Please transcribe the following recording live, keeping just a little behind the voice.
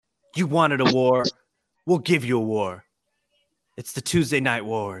You wanted a war? We'll give you a war. It's the Tuesday Night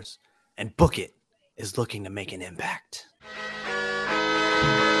Wars, and Book It is looking to make an impact.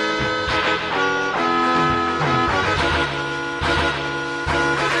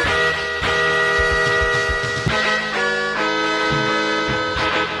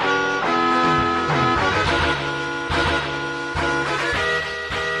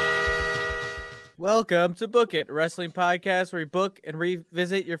 Welcome to Book It, a wrestling podcast where we book and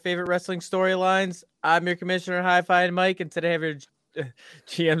revisit your favorite wrestling storylines. I'm your commissioner, Hi-Fi and Mike, and today I have your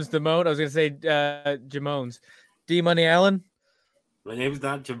GM's Damone. I was going to say Jamones. D Money Allen. My name's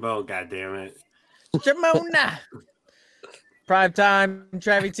not Jamone, goddammit. Jamona. Prime time,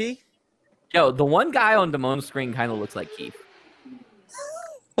 Travie T. Yo, the one guy on Damone's screen kind of looks like Keith.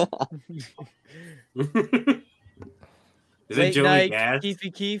 Is Late it Joey night, Gas?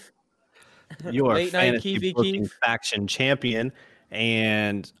 Keefy Keef. Your Late night, fantasy Keefy booking Keef. faction champion,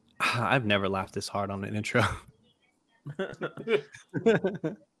 and I've never laughed this hard on an intro.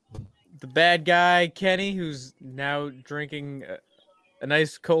 The bad guy, Kenny, who's now drinking a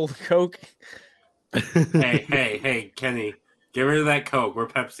nice cold Coke. Hey, Kenny, get rid of that Coke. We're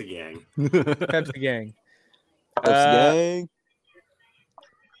Pepsi Gang. Pepsi Gang. Gang.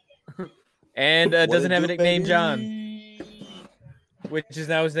 And What doesn't it have a do, nickname, baby? John, which is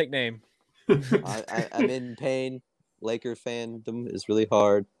now his nickname. I'm in pain. Laker fandom is really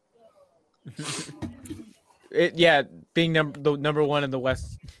hard. Being the number one in the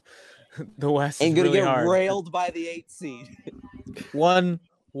West, the West And is gonna really get hard. railed by the 8th seed. One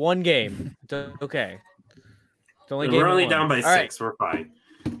game. Okay. It's only game We're only one. down by All right. 6. We're fine.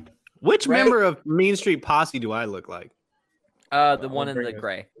 Which Right. member of Mean Street Posse do I look like? The one in bring the it.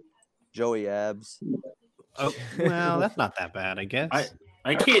 gray. Joey Abs. Oh, well, that's not that bad, I guess.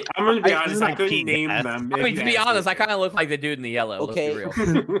 I can't. I'm gonna be honest. isn't I that couldn't Pete name Gas? them. I mean, to be honest, I kind of look like the dude in the yellow. Okay. Let's be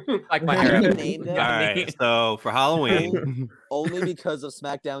real. Like my I hair. can name them All right, so for Halloween, only because of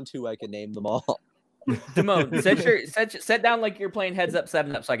SmackDown 2. I can name them all. Damone, set down like you're playing Heads Up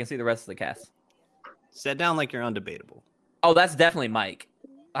 7 Up so I can see the rest of the cast. sit down like you're undebatable. Oh, that's definitely Mike.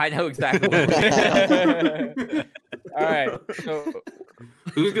 I know exactly what All right. So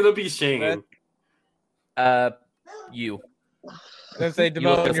Who's gonna be Shane? you. let's say You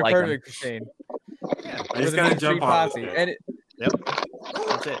look Damone, just you're like him. perfect for Shane. I just gotta jump on. And Yep,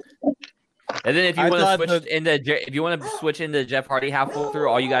 that's it. And then if you I want thought to switch into Jeff Hardy halfway through,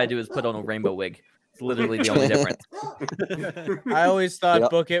 all you gotta do is put on a rainbow wig. It's literally the only difference. I always thought Yep.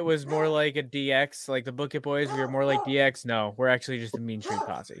 Book It was more like a DX, like the Book It boys. We were more like DX. No, we're actually just a Mean Street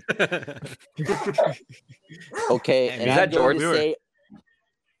Posse. Okay, Hey, and is I'm that going George? to say,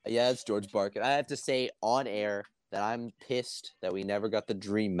 yeah, it's George Barker. I have to say on air that I'm pissed that we never got the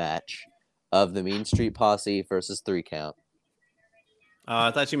dream match of the Mean Street Posse versus 3 Count. I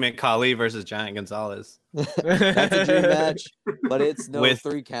thought you meant Khali versus Giant Gonzalez. That's a dream match, but it's no With-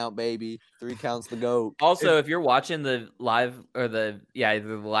 3 Count, baby. 3 Count's the GOAT. Also, if you're watching the live or either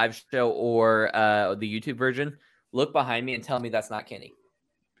the live show or the YouTube version, look behind me and tell me that's not Kenny.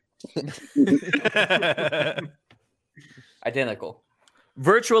 Identical.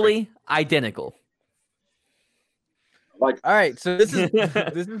 Virtually identical. All right, so this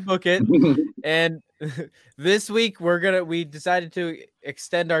is Book It, and this week we decided to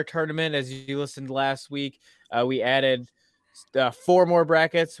extend our tournament. As you listened last week, we added 4 more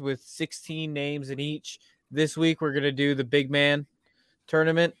brackets with 16 names in each. This week we're gonna do the Big Man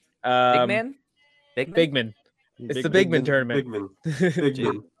tournament. Big man? Big Man. It's the Big Man tournament.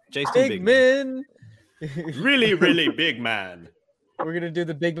 Bigman. Jason Big Bigman. Man. Really, really big man. We're gonna do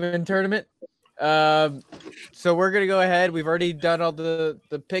the Big Man tournament. So we're gonna go ahead. We've already done all the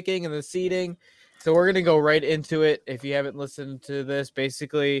picking and the seeding, so we're gonna go right into it. If you haven't listened to this,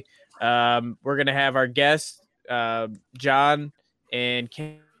 basically, we're gonna have our guests, John and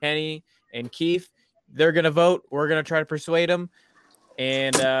Kenny and Keith. They're gonna vote. We're gonna try to persuade them,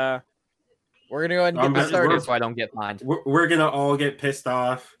 and we're gonna go ahead and get this started. So I don't get fined. We're gonna all get pissed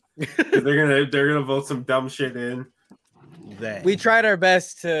off. 'Cause they're gonna vote some dumb shit in. We tried our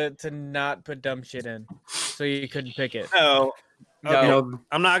best to not put dumb shit in, so you couldn't pick it. No, No. You know,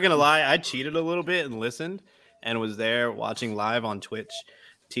 I'm not gonna lie. I cheated a little bit and listened, and was there watching live on Twitch,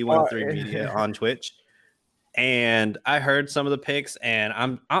 T13 Media on Twitch, and I heard some of the picks,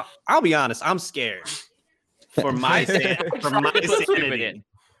 and I'll be honest, I'm scared for my sanity.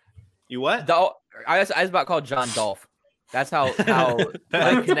 You what? I was about to call John Dolph. That's how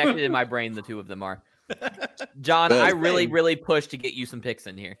like, connected in my brain the two of them are. John, I really pushed to get you some picks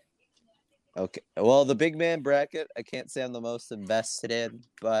in here. Okay. Well, the big man bracket, I can't say I'm the most invested in,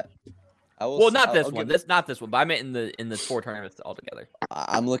 but Well, not this I'll one. give- Not this one. But I meant in the 4 tournaments altogether.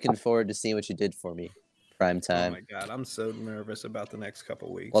 I'm looking forward to seeing what you did for me. Prime Oh time. my god, I'm so nervous about the next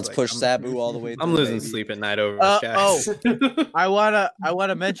couple weeks. Let's Like, push I'm, Sabu all the way. I'm through, losing baby. sleep at night over this, guys. I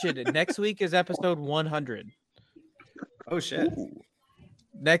wanna mention it. Next week is episode 100. Oh shit.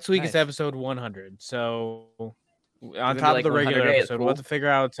 Next week is Nice. episode 100. So on gonna be top like of the 100 regular days, episode, cool. we'll have to figure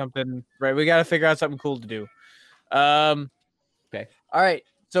out something. Right, we got to figure out something cool to do. Okay. All right.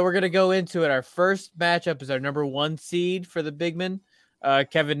 So we're gonna go into it. Our first matchup is our number 1 seed for the big man,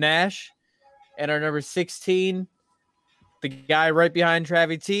 Kevin Nash, and our number 16, the guy right behind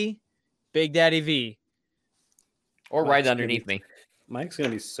Travi T, Big Daddy V. Or Wow, right it's gonna underneath be- me. Mike's gonna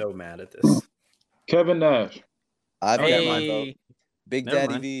be so mad at this. Kevin Nash. I've got my Hey, vote. Big Never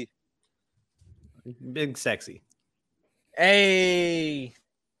Daddy mind. V. Big sexy. hey.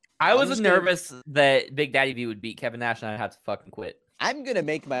 I I'm was just gonna- nervous that Big Daddy V would beat Kevin Nash and I'd have to fucking quit. I'm gonna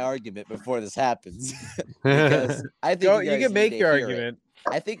make my argument before this happens because I think You guys can need make to your hear it. argument.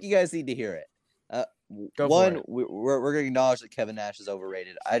 I think you guys need to hear it. Go for One, it. we're going to acknowledge that Kevin Nash is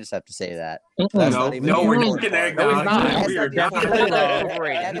overrated. I just have to say that. Mm-mm. That's No, not even no, the we're important just gonna part. No, he's not. acknowledge We we are are definitely not. not.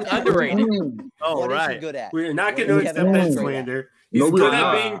 Overrated. Kevin He's Nash- underrated. Oh What is he right. good at? We're not What going to is accept Kevin that Nash good at? slander. No, He's we're good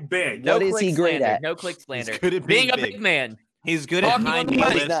not. at being big. What No is click he great slander. at? No click slander. good at Being being a big. big man. He's good at Talking on hinding the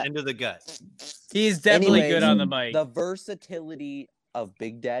mic. lifts Not- into the gut. He's definitely Anyways, good on the mic. The versatility of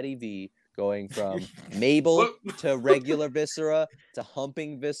Big Daddy V going from Mabel to regular Viscera to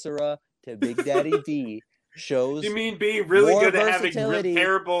humping Viscera to Big Daddy V shows You mean being really More good at having versatility.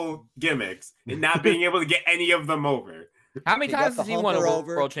 terrible gimmicks and not being able to get any of them over? How many He got times the has he won a humper world,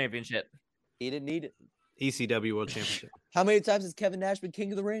 over. world championship? he didn't need it. ECW World Championship. How many times has Kevin Nash been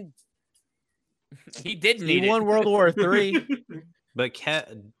king of the ring? He didn't He need won it. World War III. But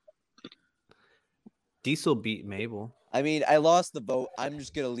Diesel beat Mabel. I mean, I lost the vote. I'm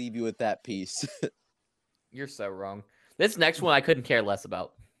just gonna leave you with that piece. You're so wrong. This next one I couldn't care less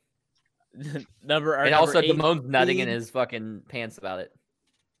about. And And also also Damone's nutting in 18, his fucking pants about it.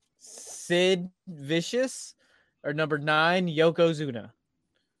 Sid Vicious, or number 9, Yokozuna. I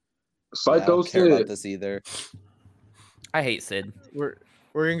Psycho don't care about Sid. this either. I hate Sid. We're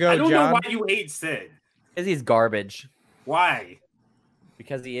gonna go, I don't John. know why you hate Sid. Because he's garbage. Why?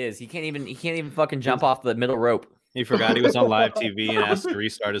 Because he is. He can't even fucking jump off the middle rope. He forgot he was on live TV and asked to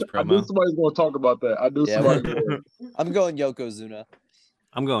restart his I knew promo. somebody's gonna talk about that. I knew Yeah, somebody would. I'm going Yokozuna.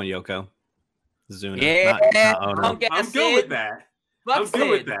 I'm going Yoko. Zuna. Yeah, not Ono. punk I'm ass good with Sid. that. Fuck I'm good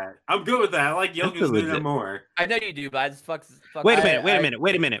with Sid. that. I'm good with that. I like That's Yokozuna legit. more. I know you do, but I just fuck. Wait a I- minute, wait I- a minute,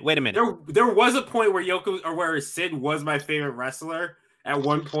 wait a minute, wait a minute. There was a point where where Sid was my favorite wrestler at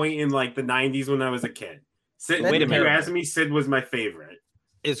one point in like the 90s when I was a kid. Sid, Wait a if you minute. ask me, Sid was my favorite.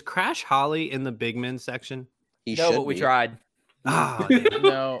 Is Crash Holly in the big men section? He No, should but we be. tried. Ah,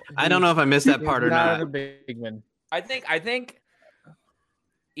 No, I don't know if I missed that part or not not. a big man. I think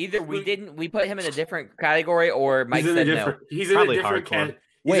either we put him in a different category or Mike He's in a said no. different. He's in a Probably different. hardcore.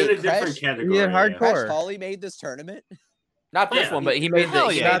 He's Wait, in a different Crash- category. Yeah, hardcore. Crash Holly made this tournament. Not this Yeah. one, but he made Hell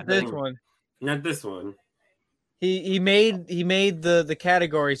the. yeah. Not this one. Not this one. He made the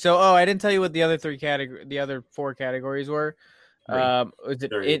category. So I didn't tell you what the other 4 categories were. Three. Was it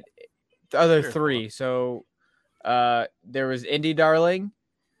Three. the other Three or 3? So there was Indie Darling,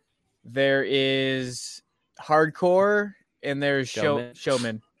 there is Hardcore, and there's Showman.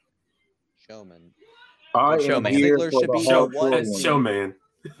 Showman. Showman. I am Showman. here Ziggler for should the be Show, one. hardcore that's one. showman.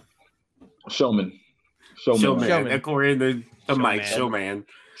 Showman. Showman. Showman. According to the mic, Showman.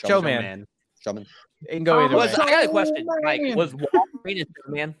 showman. Showman. Showman. It can go either way. I got a question. Mike, was Wolverine a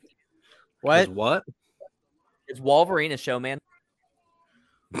showman? What? What? What? Is Wolverine a showman?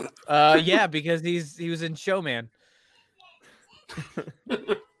 Yeah, because he was in Showman.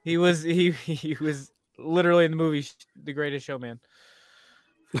 he was literally in the movie The Greatest Showman.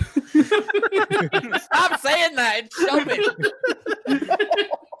 Stop saying that. It's showman.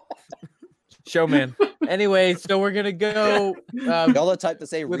 Showman. Anyway, so we're gonna go Y'all the type to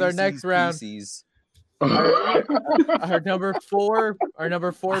say With our Reese's next round. Pieces. our number 4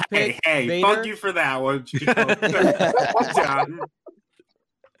 Hey, pick. hey, Vader. fuck you for that one, Chico. John.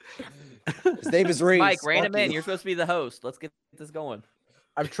 His name is Reese. Mike, random Fuck man, you. you're supposed to be the host. Let's get this going.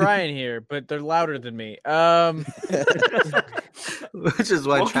 I'm trying here, but they're louder than me. Which is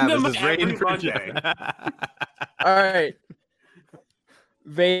why Welcome to Travis my is rating every for Monday. All right.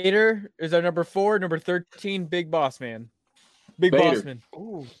 Vader is our number 4, number 13, Big Boss Man. Big Vader. Boss Man.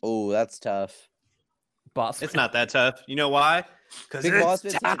 Oh, that's tough. Boss. It's not that tough. You know why? Because Big Boss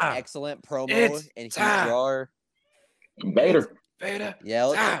Man's had an excellent promo It's and heat time. drawer. Vader. Vader.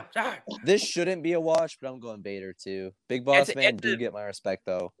 Yeah, Ah. this shouldn't be a wash, but I'm going Vader too. Big Boss It's- Man it's do a- get my respect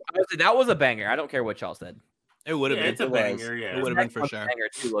though. Honestly, that was a banger. I don't care what y'all said. It would have Yeah, been. it's a It was. banger. Yeah, It would have been for Next sure. one's a banger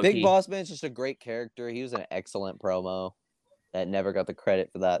too, low Big key. Boss Man's just a great character. He was an excellent promo that never got the credit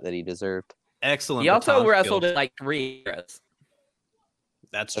for that he deserved. Excellent. He also baton wrestled skills. in like 3 eras.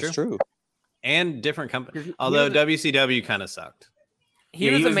 That's That's true. true. And different company. He Although was WCW kind of sucked. He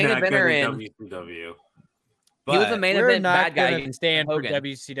was the main not good eventer in in. WCW. He was the But main We're event not bad guy gonna against stand for Hogan.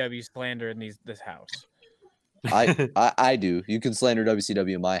 WCW slander in this house. I do. You can slander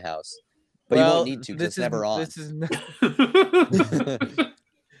WCW in my house, but you Well, won't need to because it's never on. This is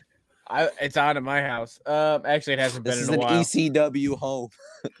it's on at my house. Actually, it hasn't This been is in a an while. ECW home.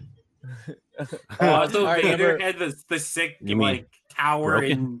 Also, All right, Vader number- had the sick You mean like tower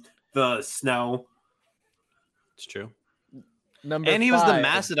broken? in the snow. It's true. Number And he was the 5.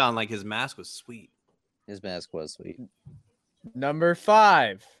 Mastodon. Like his mask was sweet. His mask was sweet. Number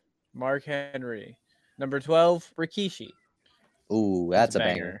 5, Mark Henry. Number 12, Rikishi. Ooh, that's a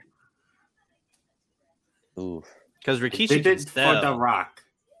banger. Ooh, Because They Rikishi can did for the sell. Rock.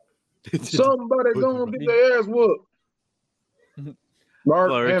 Somebody gonna get their ass whooped. Mark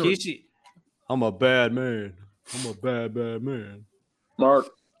Well, Henry. Rikishi. I'm a bad man. I'm a bad man. Mark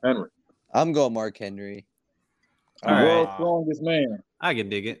Henry. I'm going Mark Henry. The All right. world's strongest man. I can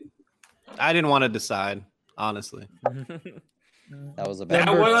dig it. I didn't want to decide, honestly. That was a I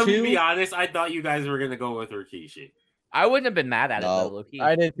Number banger. want to 2? be honest. I thought you guys were gonna go with Rikishi. I wouldn't have been mad at it No. though, low key.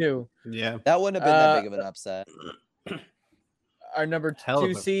 I did too. Yeah. That wouldn't have been that big of an upset. Our number Hell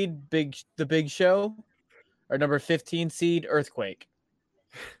of 2 a- seed, the Big Show. Our number 15 seed, Earthquake.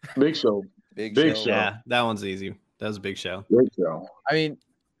 Big Show. Big Big show. Show. Yeah, that one's easy. That was a big show. Big Show. I mean,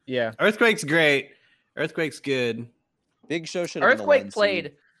 yeah. Earthquake's great. Earthquake's good. Big Show should have been the Earthquake one played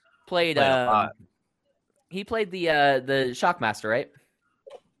seed. played Played a lot. he played the Shockmaster, right?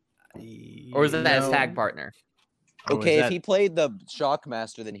 Or was it that his No. tag partner? Or was Okay, if that- he played the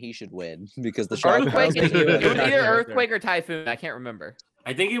Shockmaster, then he should win because the Earthquake. Shockmaster. It was either Shockmaster. Earthquake or Typhoon. I can't remember.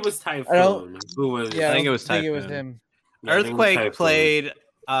 I think it was don't- Typhoon who was. Yeah, I think it was think it was Typhoon. him. Yeah, I think it was Earthquake Typhoon. played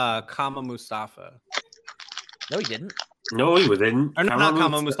Kama Mustafa. No, he didn't. No, he wasn't. Or no, not Kama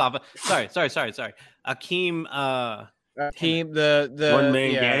Kama Mustafa. Sorry. Akeem Team the One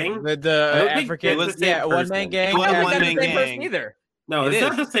Man yeah, Gang? the I don't think African it was the same yeah one man person. gang. It wasn't yeah. One That's Man not the same person Gang. either. No, It it's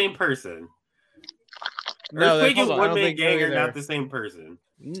not is. the same person. No, Earthquake hold and on, I One don't Man think so Gang are either. not the same person.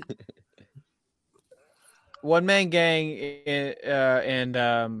 One man gang and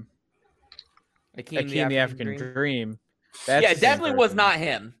Akeem the African Dream. That's Yeah, the it same definitely was person. not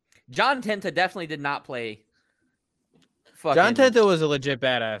him. John Tenta definitely did not play. John Tenta was a legit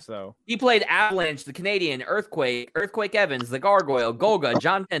badass though. He played Avalanche, the Canadian, Earthquake Evans, the Gargoyle, Golga,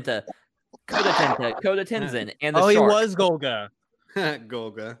 John Tenta, Koda Tenzin, and the Oh, he Shark. was Golga.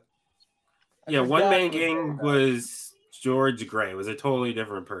 Golga. Yeah, I One forgot Man he was Gang was George Gray. Was a totally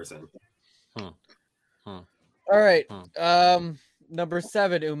different person. All right. Hmm. Number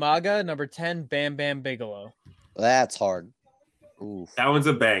 7, Umaga. Number 10, Bam Bam Bigelow. That's hard. Ooh. That one's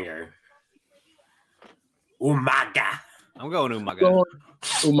a banger. Umaga. I'm going Umaga. Going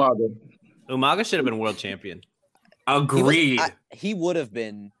Umaga. Umaga should have been world champion. Agreed. He would have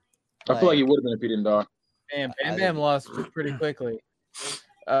been. I feel like he would have been if he didn't die. Bam I Bam think- lost pretty quickly.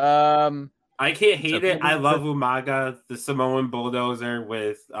 I can't hate So- it. I love Umaga, the Samoan bulldozer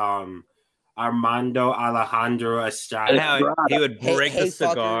with Armando Alejandro And Estrada. how he would Hey- break hey, the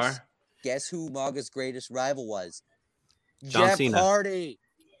cigar. fuckers. Guess who Maga's greatest rival was? John Jeff Cena. Hardy.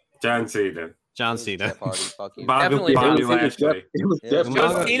 John Cena. John It was Cena. Jeff Hardy. Fuck you. Bobby, Definitely Bobby It was Lashley. It was Yeah, Jeff it was It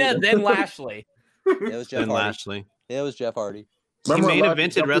was Hardy. Cena, then Lashley. It was Jeff And Hardy. Lashley. It was Jeff Hardy. He Remember main Lashley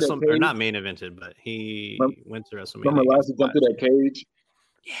evented jumped through that WrestleMania, or cage? not main evented, but he went to WrestleMania. Remember Lashley jumped through that cage?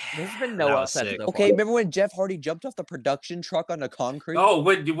 There's been That no was upset sick. so Okay, far. remember when Jeff Hardy jumped off the production truck onto concrete? Oh,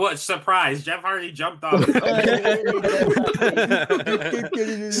 what surprise! Jeff Hardy jumped off.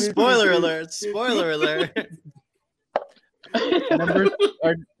 Spoiler alert! Spoiler alert!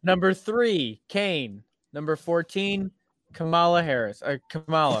 Number 3, Kane. Number 14, Kamala Harris.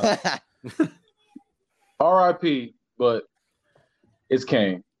 Kamala. R.I.P. But it's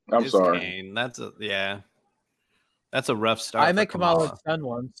Kane. I'm It's sorry. Kane. That's a rough start. I for met Kamala's son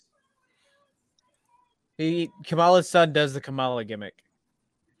once. Kamala's son does the Kamala gimmick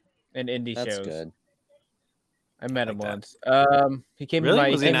in indie That's shows. good. I met him Like once. He came Really? to my,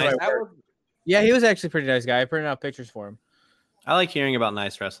 Was he came to nice? my work. Yeah, he was actually a pretty nice guy. I printed out pictures for him. I like hearing about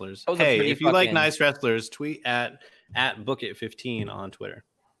nice wrestlers. That was a Hey, pretty if you like fucking- nice wrestlers, tweet at bookit15 on Twitter.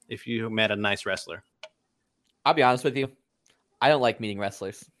 If you met a nice wrestler, I'll be honest with you. I don't like meeting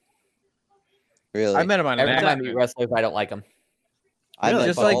wrestlers. Really? I met him on an Every time I meet accident. wrestlers, I don't like them. I met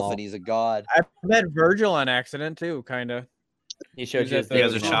Just Dolph, like- and he's a god. I met Virgil on accident too, kind of. He showed He's you at his the- You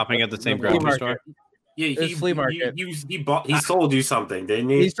guys are thing. shopping at the same The flea grocery market. store. Yeah, It was flea market. He sold you something, didn't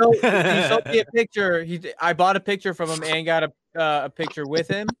he? He sold me a picture. I bought a picture from him and got a picture with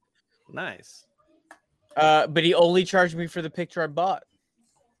him. Nice. But he only charged me for the picture I bought.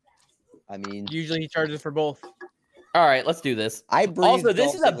 I mean, Usually he charges for both. All right, let's do this. I breathe Also, this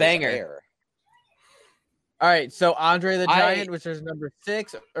Dolph is a Ziggler's banger. air. All right, so Andre the I- Giant, which is number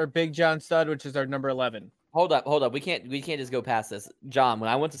 6, or Big John Studd, which is our number 11. Hold up. We can't just go past this. John, when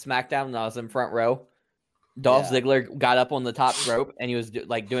I went to SmackDown and I was in front row, Dolph Yeah. Ziggler got up on the top rope and he was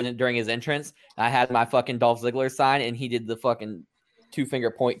doing it during his entrance. I had my fucking Dolph Ziggler sign and he did the fucking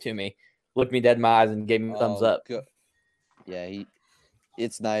 2-finger point to me, looked me dead in my eyes and gave me a thumbs Oh, up. go- Yeah,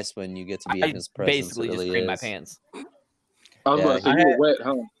 it's nice when you get to be I in his presence. basically it just really creamed my is. pants. I was about to say, you were wet,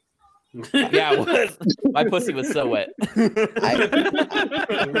 huh? Yeah, it was. My pussy was so wet.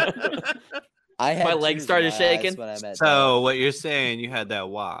 I had My legs tears in started my eyes shaking. when I met Dolph. So what you're saying? You had that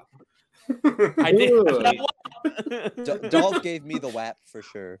WAP. I did. Dolph gave me the WAP for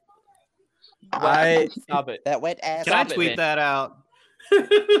sure. I Stop it. That wet ass. Can I Stop it, tweet man. that out?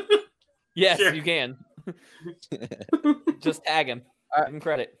 Yes, Sure. you can. Just tag him. Give him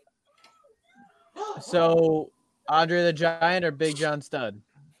credit. so Andre the Giant or Big John Studd?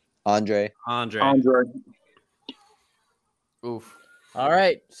 Andre. Andre. Andre. Oof. All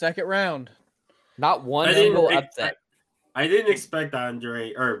right, second round. Not one I didn't- single I- upset. I didn't expect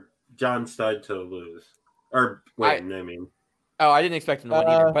Andre or John Studd to lose or win. I mean, Oh, I didn't expect him to win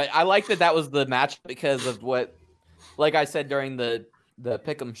either. But I like that was the match because of what, like I said during the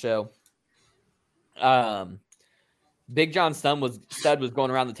Pick'em show. Big John Studd was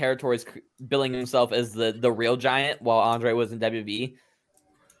going around the territories billing himself as the real giant while Andre was in WWE,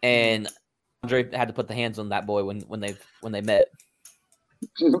 and Andre had to put the hands on that boy when they met.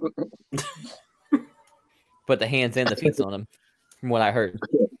 Put the hands and the feet on him, from what I heard,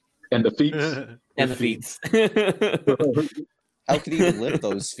 And the feet. and the feet. How could he even lift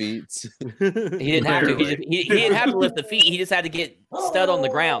those feet? He didn't have to. He didn't have to lift the feet. He just had to get Studd on the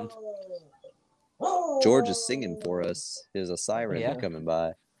ground. George is singing for us. There's a siren Yeah. coming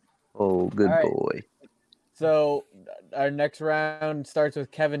by. Oh, good All right. boy. So our next round starts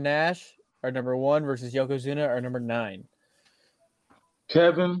with Kevin Nash, our number 1, versus Yokozuna, our number 9.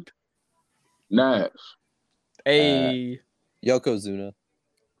 Kevin Nash. A Yokozuna.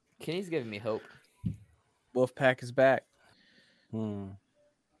 Kenny's giving me hope. Wolfpack is back.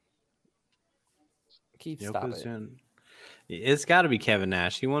 Keith, stop it. Yokozuna. It's got to be Kevin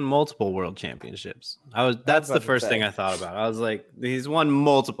Nash. He won multiple world championships. That's about the to first say. thing I thought about. I was like, he's won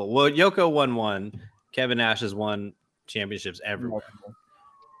multiple. Well, Yoko won one. Kevin Nash has won championships everywhere.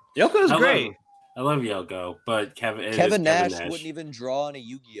 Yoko's I great. love Yoko, but Kevin Nash wouldn't even draw in a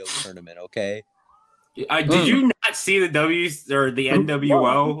Yu-Gi-Oh tournament, okay? Did you not see the W or the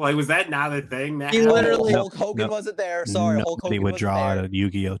NWO? Like, was that not a thing? That He happened? literally- Hulk Hogan wasn't there. Sorry, Hulk Hogan wasn't there.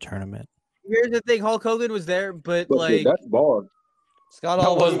 Yu-Gi-Oh tournament. Here's the thing: Hulk Hogan was there, but But like that's bars. Scott That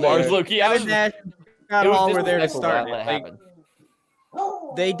Hall was was Mars there. Loki. I Kevin was Nash and Scott it was Hall were there to disrespectful start that it. Like,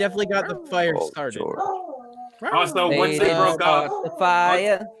 happened. they definitely got the fire Oh, started. George. Also, once they broke up, the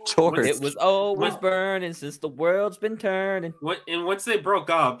fire, George. it was always burning since the world's been turning. once they broke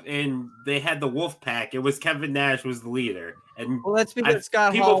up and they had the Wolf Pack, it was Kevin Nash was the leader, and Well, that's because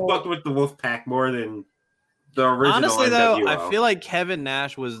Scott people Hall. fucked with the Wolf Pack more than the original. Honestly, though, NWO. I feel like Kevin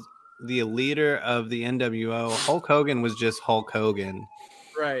Nash was the leader of the NWO. Hulk Hogan was just Hulk Hogan.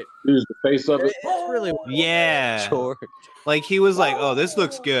 Right. He was the face of it. It's really Yeah. George. Like, he was like, oh, this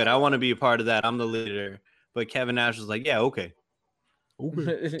looks good. I want to be a part of that. I'm the leader. But Kevin Nash was like, yeah, okay.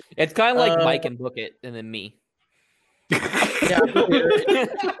 It's kind of like Mike and Book It, and then me. yeah.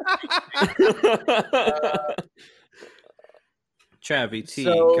 Travi T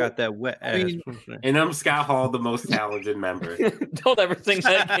So, got that wet ass. I mean- and I'm Scott Hall, the most talented member. Don't ever sing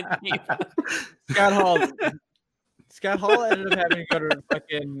that again. Keith. Scott Hall ended up having to go to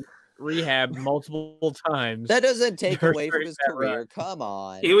fucking rehab multiple times. That doesn't take During away from his that run. career. Come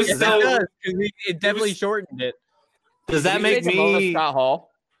on. He was Yes, so. it does, 'cause it definitely shortened it. Does that Did you make say Simona me? Scott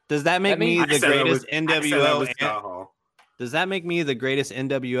Hall? Does that make That me means- the greatest I said NWO? that was and- Scott Hall. Does that make me the greatest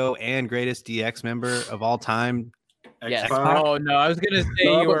NWO and greatest DX member of all time? Yes. X-Pac. Oh no, I was gonna say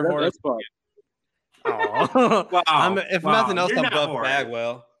No, you but were more. that's fine. Oh, Wow. if Wow. nothing else, You're I'm not Buff Horace.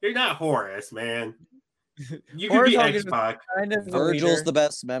 Bagwell. You're not Horace, man. You could Horace be Hogan X was Pac. kind of the Virgil's leader. the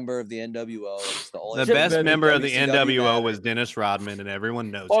best member of the NWO. It's the only The Just best the member of the WCW NWO matter. was Dennis Rodman, and everyone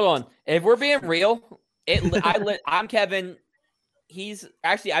knows. Hold it. on. If we're being real, I'm Kevin. He's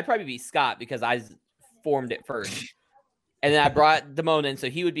actually I'd probably be Scott because I formed it first. And then I brought Damone in, so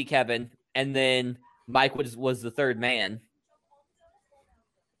he would be Kevin, and then Mike was the third man.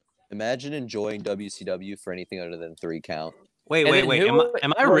 Imagine enjoying WCW for anything other than 3 count. Wait. And then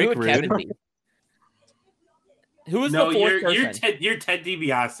Am I who Rick would Kevin Rude? be? Who was No, the fourth you're person? you're Ted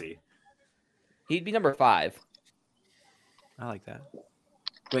DiBiase. He'd be number 5. I like that.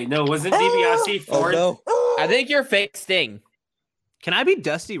 Wait, no, wasn't DiBiase fourth? Oh no! I think you're fake Sting. Can I be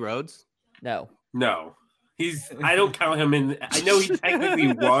Dusty Rhodes? No. No, I don't count him in. I know he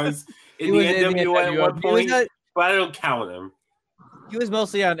technically was in He the was in the NWO at NWO. one He was point, not- but I don't count him. He was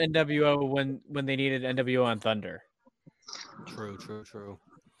mostly on NWO when they needed NWO on Thunder. True.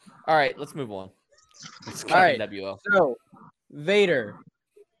 All right, let's move on. Let's All right. NWO. So, Vader,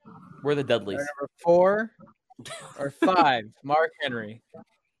 We're the Dudleys. number 4 or 5, Mark Henry.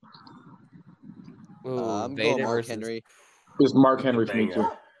 Ooh, I'm Vader going Mark versus- Henry. It's Mark Henry for me too.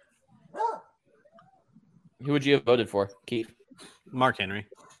 Who would you have voted for, Keith? Mark Henry.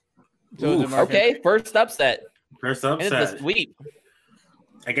 So is it Mark Okay, Henry? first upset. First And it's a upset. sweep.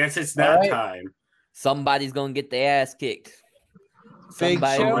 I guess it's that All right. time. Somebody's gonna get their ass kicked. Big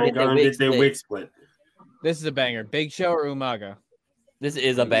Somebody's Show. gonna Somebody get their gonna wig get their split. wig split. This is a banger. Big Show or Umaga? This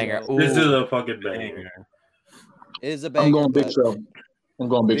is a banger. This is Ooh. a fucking banger. It is a banger. I'm going Big but Show. I'm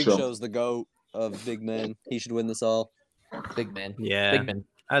going Big Show. Show's the GOAT of big men. He should win this all. Big man. Yeah. Big man.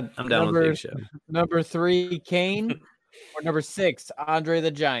 I'm down with Number- Big Show. Number 3, Kane, or number 6, Andre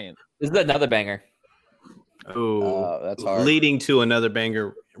the Giant? This is another banger. Ooh. That's hard. Leading to another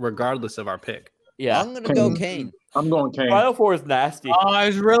banger, regardless of our pick. Yeah. I'm gonna go Kane. I'm going Kane. Final Four is nasty. Oh, I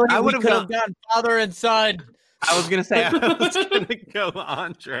was really. I we would've could have gotten father and son. I was gonna say I was gonna go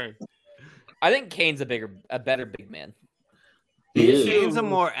Andre. I think Kane's a better big man. He is. Kane's a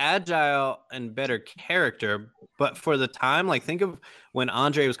more agile and better character, but for the time, like think of when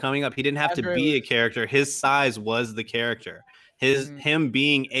Andre was coming up, he didn't have to Andre be a was- character. His size was the character. Him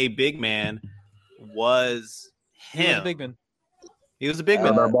being a big man was He was him. a big man. He was a big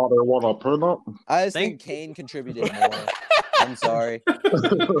man. Everybody wanna put up? I just Thank- think Kane contributed more. I'm sorry.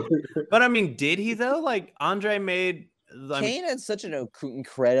 But I mean, did he though? Like Andre made Kane had such an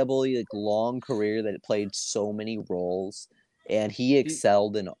incredibly long career that it played so many roles, and he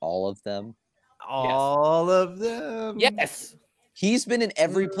excelled in all of them. all of them. Yes. He's been in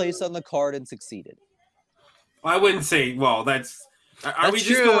every place on the card and succeeded. I wouldn't say. Well, that's. Are we That's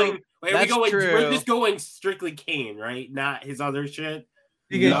just true. going? Wait, That's We're true. just going strictly Kane, right? Not his other shit.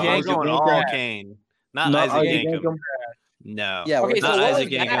 Because No, we're Yankovic going was all trash. Kane. Not Not Isaac Isaac Yankum. Yankum. No. Yeah, Okay, we're so not what was Isaac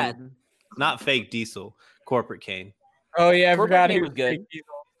Yankum. bad? Not fake Diesel. Corporate Kane. Oh yeah, I Corbin forgot Kane he was good. big diesel.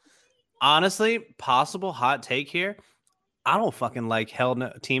 Honestly, possible hot take here. I don't fucking like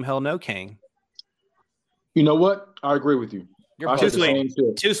Team Hell No Kane. You know what? I agree with you. You're I both, said the sweet. same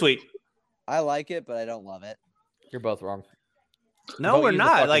shit. Too sweet. I like it, but I don't love it. you're both wrong. No, Don't we're use the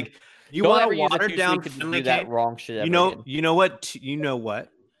not. fucking- Like you Don't want ever to use a water too down sweet to Finley do that Kane? wrong shit. You ever know. again. You know what? You know what?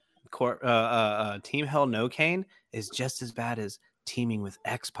 Team Hell No Kane is just as bad as teaming with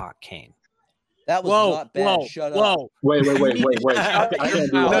X-Pac Kane. That was Whoa, not bad. whoa, Shut up. whoa! Wait. I can't do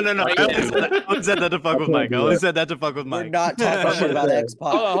No, that. no. I only said that to fuck with Mike. I only said that to fuck with We're Mike. not talking shit about X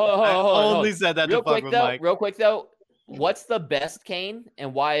Hold Pac. on, hold on, hold I on, hold on, hold only on. said that Real to fuck quick with though, Mike. real quick though, what's the best Kane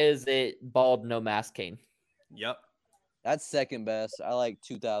and why is it bald no mask Kane? Yep. That's second best. I like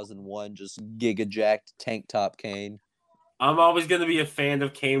 2001, just giga jacked tank top Kane. I'm always going to be a fan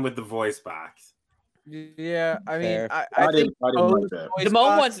of Kane with the voice box. Yeah, I mean, Fair. I I think didn't like both that. voice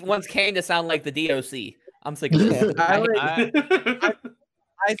Damone box- wants Kane to sound like the DOC. I'm sick of this. I, I- like-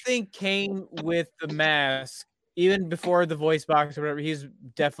 I think Kane with the mask, even before the voice box or whatever, he's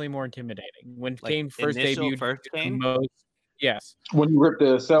definitely more intimidating. When Like, Kane first initial debuted, first the Kane? most, yes. When you rip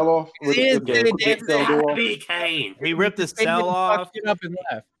the cell off, with It is, with the it quick is. cell door off. Happy Kane. He ripped his Kane cell didn't off. fuck it up and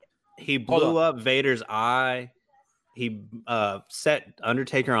left. He Hold blew up Vader's eye. He set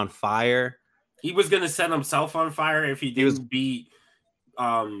Undertaker on fire. He was going to set himself on fire if he didn't beat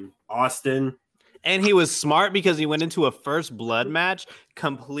Austin. And he was smart because he went into a first blood match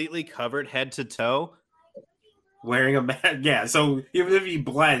completely covered head to toe. Wearing a mask. Yeah, so even if he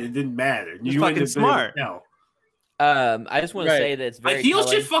bled, it didn't matter. He's You wouldn't fucking have been able to smart. tell. I just want to Right. say that it's A very heel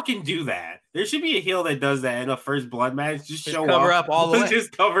telling. should fucking do that. There should be a heel that does that in a first blood match. Just show cover up all the way.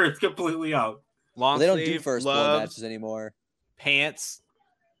 Just cover it completely up. Long They don't do sleeve, first blood gloves, matches anymore. pants.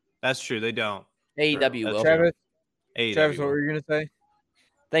 That's true. They don't. AEW That's will. Travis, AEW. Travis, what were you gonna say?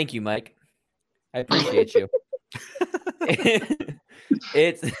 Thank you, Mike. I appreciate you.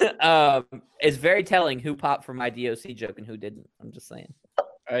 It's very telling who popped for my DOC joke and who didn't. I'm just saying.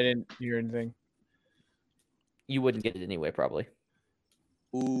 I didn't hear anything. You wouldn't get it anyway, probably.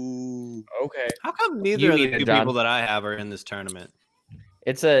 Ooh. Okay. How come neither You of eat the it, two John. people that I have are in this tournament?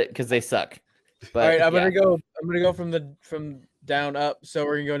 It's because they suck. But All right, I'm yeah. gonna go. I'm gonna go from down up. So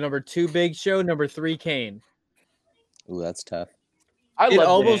we're gonna go number 2, Big Show. Number 3, Kane. Ooh, that's tough. I It love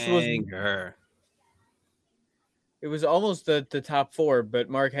almost this. was. Banger. It was almost the top 4, but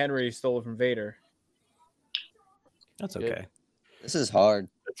Mark Henry stole it from Vader. That's Good. okay. This is hard.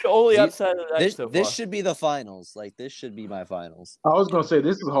 It's the only See, upset of the night This so this far. should be the finals. Like this should be my finals. I was gonna say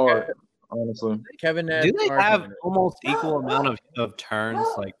this is hard, honestly. Kevin Nash. Do they Mark have Henry. almost equal amount of turns,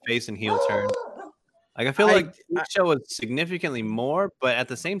 like face and heel turns? Like I feel like Big Show was significantly more, but at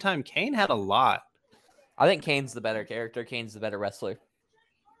the same time, Kane had a lot. I think Kane's the better character. Kane's the better wrestler.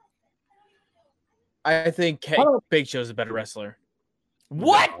 I think Big Show's a better wrestler.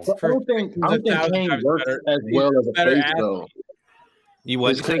 What? But I don't think He's 1,000 Kane times works better. as He's well as a better face athlete. though. You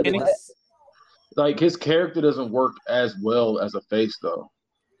what? You think, Kenny? Like his character doesn't work as well as a face though.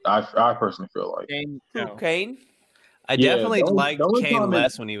 I personally feel like Kane, Who, no. Kane? I Yeah, definitely the only- liked the only Kane time it-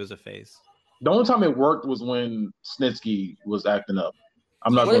 less when he was a face. the only time it worked was when Snitsky was acting up.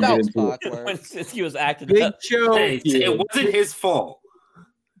 I'm not What going to about get into it. Clockwork. When Since was acting Big up. Show. Hey, Yeah. it wasn't his fault.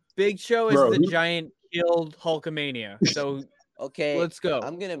 Big Show is Bro, the he- giant killed Hulkamania. So Okay, let's go.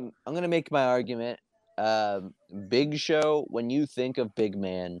 I'm gonna make my argument. Big Show. When you think of big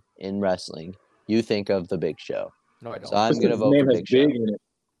man in wrestling, you think of the Big Show. No, I don't. So I'm Just gonna 'cause vote his for name has Big Show. big in it.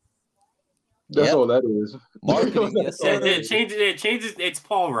 That's Yep. all that is. Marketing, yes, Yeah, sir. it changes. It's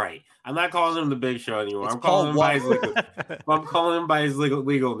Paul Wright. I'm not calling him the Big Show anymore. It's I'm calling Paul him by his legal. I'm calling him by his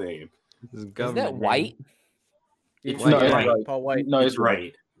legal name. Isn't that white? It's No, right. it's Right. right. Paul White. No, It's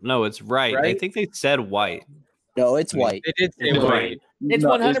right. No, it's right. I Right? think they said white. No, it's white. They did say It's White. right. It's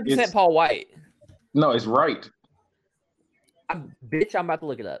No, 100% Paul White. No, it's right. Bitch, I'm about to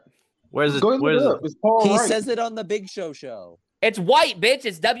look it up. Where's it? Go ahead and Where's look it it? up. It's Paul He Wright. says it on the Big Show show. It's white, bitch.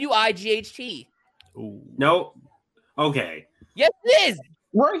 It's WIGHT. Ooh. No. Okay. Yes, it is.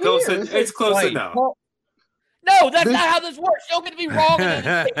 right Close here. en- It says it's close White. enough. Paul- No, that's This- not how this works. You don't get to be wrong. And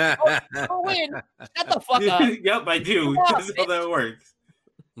then you win. Shut the fuck up. Yep, I do. Come on, That's how that works.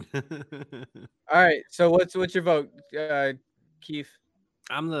 All right. So what's your vote, Keith?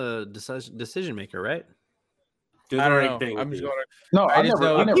 I'm the decision maker, right? Do I the don't right know. thing. I'm just dude. going. No, I I just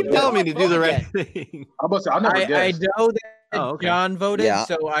never. know- I never. Keep guessed. telling me to do the right Vote thing. I'm about to say I never I guessed. know that Oh, okay. John voted, Yeah.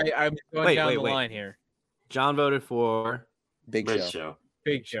 so I'm going Wait, down wait, the wait. line here. John voted for. Big Big Show. Show.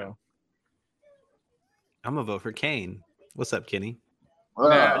 Big Show. I'm gonna vote for Kane. What's up, Kenny?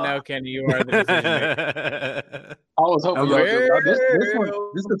 Now, Kenny, you are the decision maker. I was hoping y'all Where- this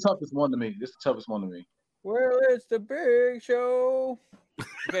is the toughest one to me. This is the toughest one to me. Well, it's the Big Show.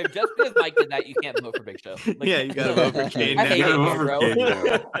 Okay, just because Mike did that, you can't vote for Big Show. Like, Yeah, you gotta vote for Kane. I hate You it, gotta vote for bro. Kane,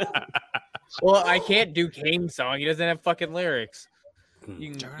 Well, I can't do Kane's song. He doesn't have fucking lyrics.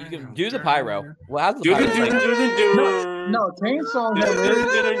 You can do the pyro. Well, how's the Do pyro? the do. No, Kane's song had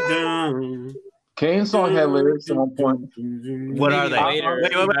lyrics. Kane's song had lyrics at one point. What are Maybe they? later.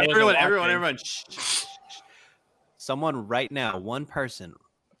 Wait, When I was everyone, watching. everyone. Shh, shh, shh. Someone right now, one person.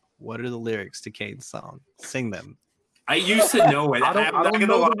 What are the lyrics to Kane's song? Sing them. I used to know it. I don't, I'm I not don't gonna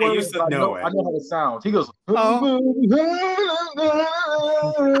know lie. the I words, used but to know it. I know how it sounds. He goes. Slow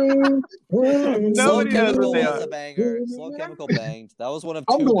Nobody knows Chemical what they was are. a banger. Slow Chemical banged. That was one of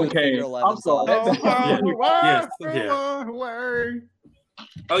I'm two going good Finger Kane. I'm 11 sorry. songs.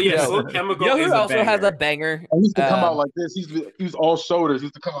 Oh yeah, Yo, Slow Chemical You know is who a also has a banger. banger? He used to come Um, out like this. He was all shoulders. He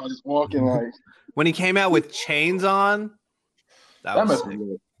used to come out just walking like When he came out with chains on, that that. was Must sick. be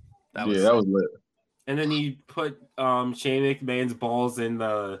lit. That was Yeah, sick. that was lit. And then he put Shane McMahon's balls in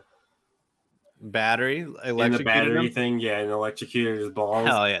the battery, in the electrocuted battery him. thing. Yeah, and electrocuted his balls.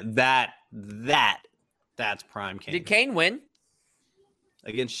 Hell yeah, that's prime Kane. Did Kane win?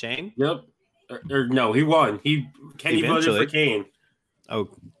 Against Shane? Yep. Or no, he won. Kenny voted Eventually. for Kane. Oh,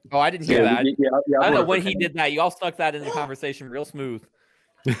 Oh, I didn't hear that. Yeah, I don't know voted when for he Kane. did that. You all snuck that in the conversation real smooth.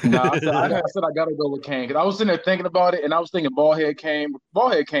 No, I said I gotta go with Kane because I was sitting there thinking about it, and I was thinking Ballhead Kane.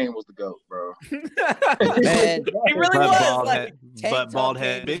 Ballhead Kane was the GOAT, bro. Man, He really but was. bald Like, head, Tank but Top bald Kane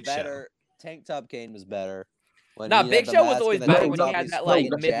head was Big Show. better. Tank Top Kane was better. When Nah, he Big had the Show was mask always and the better tank when he top, had his that, like,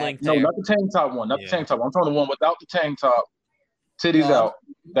 fucking mid-length jacket. No, hair. not the tank top one. Not Yeah. the tank top. I'm talking the one without the tank top. Titties No, out.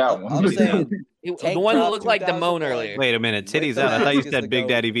 That I'm one. saying the Tank one that top looked like Damone 2001. earlier. Wait a minute, With titties the out. I thought you mask is the said Big GOAT.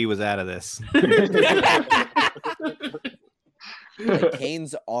 Daddy V was out of this. Like,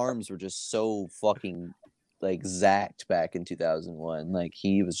 Kane's arms were just so fucking like zacked back in 2001. Like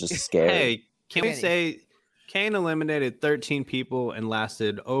he was just scary. Hey, can we Kenny. say Kane eliminated 13 people and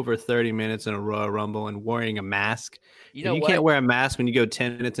lasted over 30 minutes in a Royal Rumble and wearing a mask? You If know you what? can't wear a mask when you go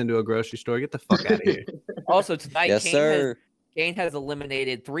 10 minutes into a grocery store. Get the fuck out of here. Also tonight, Yes, Kane sir. Kane has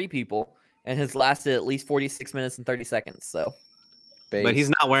eliminated 3 people and has lasted at least 46 minutes and 30 seconds. So But he's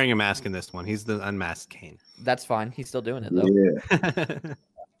not wearing a mask in this one. He's the unmasked Kane. that's fine. He's still doing it though. Yeah.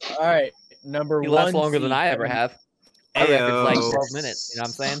 All right, number He one. lasts longer than seed, I ever have. My record's like 12 minutes. You know what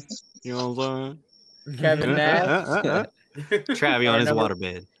I'm saying? You know what I'm saying? Kevin Nash. Travie on his Number-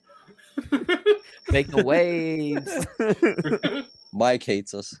 waterbed. Making waves. Mike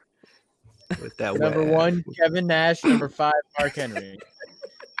hates us. With that Number wave. 1, Kevin Nash. Number 5, Mark Henry.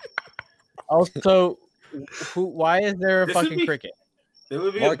 Also, why is there a This would fucking be- cricket? It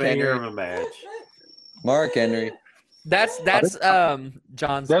would be Mark a banger Henry. of a match. Mark Henry. That's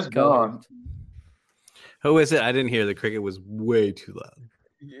John's That's co-host. Who is it? I didn't hear. The cricket was way too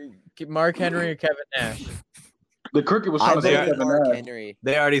loud. Mark Henry or Kevin Nash? The cricket was I trying to say voted Kevin Mark Nash. Henry.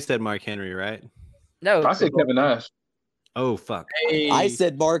 They already said Mark Henry, right? No, I said Kevin Nash. Oh fuck. Hey, I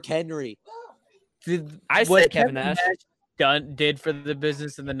said Mark Henry. I what said Kevin Nash. did for the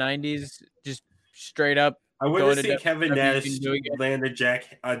business in the 90s, just straight up. I want Going to to see W- Kevin WWE Nash doing it. land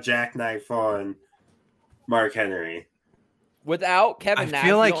a jackknife on Mark Henry. Without Kevin I Nash, feel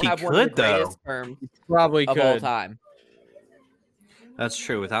you like don't he have one of the could, though. greatest sperm Probably of all could. time. That's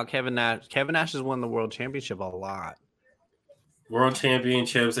true. Without Kevin Nash has won the world championship a lot. World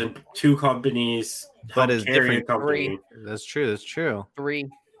championships and 2 companies. But help it's carry a different. company. That's true. That's true. 3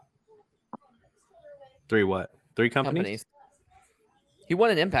 3 what? 3 companies? companies. He won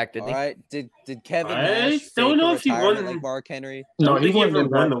an Impact, didn't All he? right. Did Kevin I Nash don't fake know a if he retirement won- like Mark Henry? No, I don't he think won ever an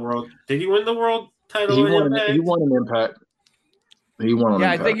won Impact. the world. Did he win the world title? He in won. Impact? He won an Impact. He won on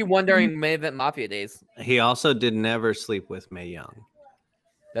Yeah, I Impact. think he won during Main Event Mafia days. He also did never sleep with Mae Young.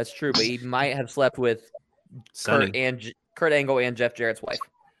 That's true, but he might have slept with Sonny. Kurt Angle and Jeff Jarrett's wife.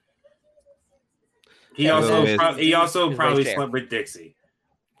 He Yeah, also his- he also his probably vice chair. slept with Dixie.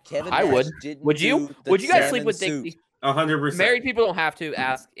 Kevin I Nash would. didn't Would you? do the Would you guys sleep salmon with soup. Dixie? 100%. Married people don't have to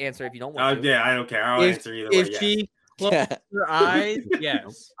answer if you don't want to. Yeah, I don't care. I'll If, answer either way. if Yes. she closed her eyes,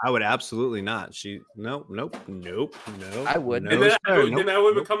 yes. I would absolutely not. Nope. I would. No, And then, sir, then I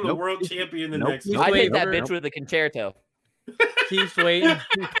would become the nope. world champion the Nope. next He's month. I wait, hit that nope. bitch with a concerto. Keeps waiting.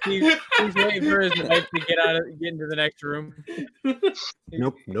 He's waiting for his wife to get into the next room.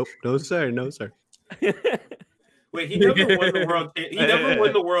 Nope. No, sir. Wait, he never won the world. He never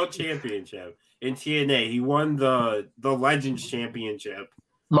won the world championship in TNA. He won the Legends championship.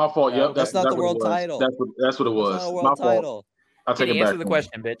 My fault. No, Yep, that's not the what it world was. title. That's what it It's was. not a My world fault. title. I'll Can take you it back. answer the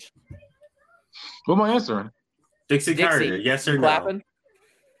question, bitch? What am I answering? Dixie, Dixie, Carter, yes or no? Clapping?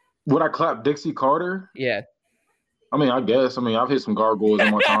 Would I clap Dixie Carter? Yeah. I mean, I guess. I mean, I've hit some gargoyles in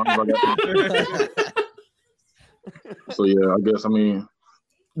my time. So yeah, I guess. I mean,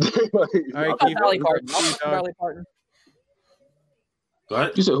 All right, How about keep Dolly it. Parton? How about Dolly Parton?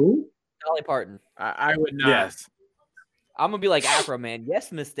 What? you said who? Dolly Parton. I would not. Yes. I'm gonna be like Afro Man.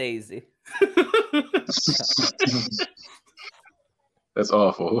 Yes, Miss Daisy. That's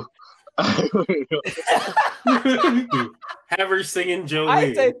awful. Have her singing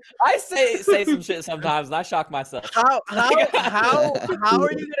Jolene. I say some shit sometimes, and I shock myself. How are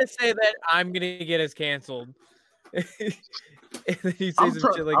you gonna say that I'm gonna get us canceled? And then he says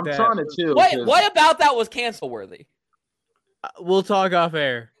some shit like I'm that. trying to chill. What 'cause what about that was cancel worthy? We'll talk off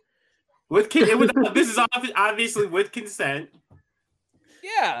air. This is obviously with consent.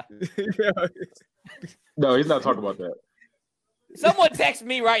 Yeah. No, he's not talking about that. Someone text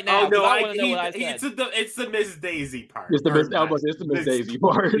me right now. Oh no, 'cause I want to know what I said. it's the Miss Daisy part. It's the Or Miss. not. It's the Miss Daisy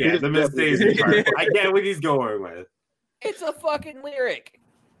part. Yeah, It's the Miss definitely- Daisy part. I get what he's going with. It's a fucking lyric.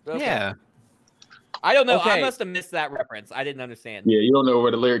 Okay. Yeah. I don't know. I Okay. must have missed that reference. I didn't understand. Yeah, you don't know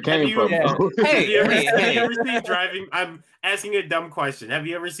where the lyric Have came you- from. Yeah. Have you ever, Hey, have hey. you ever seen Driving? I'm asking a dumb question. Have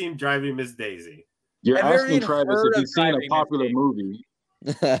you ever seen Driving Miss Daisy? You're I've never asking even Travis heard if of he's seen a Driving Miss popular Daisy. movie.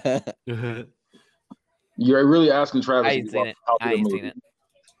 You're really asking Travis I if ain't he's seen watched it. a I popular ain't movie. seen it.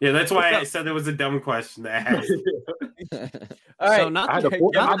 Yeah, that's why I said it was a dumb question to ask. All right. So not I had to Okay,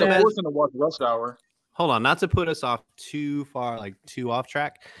 force Kevin Nash. him to watch Rush Hour. Hold on, not to put us off too far, like too off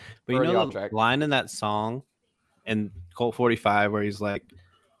track, but you Already know off the track. line in that song in Colt 45 where he's like,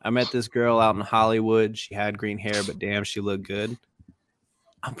 I met this girl out in Hollywood. She had green hair, but damn, she looked good.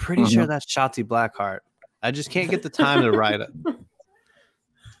 I'm pretty sure that's Shotzi Blackheart. I just can't get the time to write it.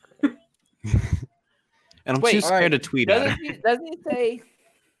 And I'm Wait, too all scared right. to tweet at her. Doesn't he say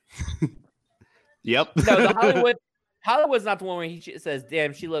Yep. no? The Hollywood's not the one where he says,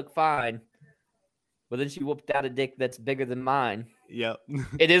 "Damn, she looked fine," but then she whooped out a dick that's bigger than mine. Yep.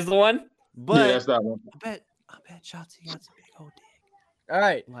 It is the one. But Yeah, that's that one. I bet Shotzi got some big old dick. All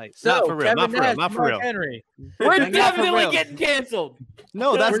right. Like, So not for real. Kevin Not for real. Nash, Not for Mark real. Henry. We're Not for definitely real. getting canceled.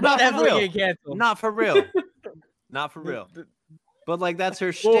 No, that's We're not for definitely real. getting canceled. Not for real. Not for real. But like that's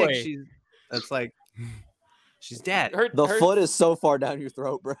her Boy. shtick. She's dead. The foot is so far down your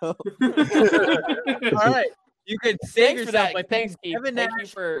throat, bro. All right, you could save Thanks for yourself that. by Thanks, Keith. Kevin Thank you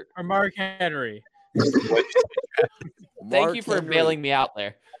Nash for or Mark Henry. thank you for Henry. bailing me out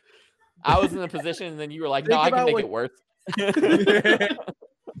there. I was in a position, and then you were like, "No, Think I can about make what- it worse."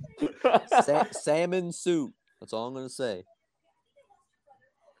 Salmon soup. That's all I'm gonna say.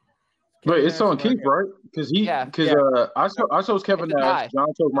 Wait, it's on Nash, Keith, Mark right? Because Yeah. I chose Kevin It's a Nash. tie. John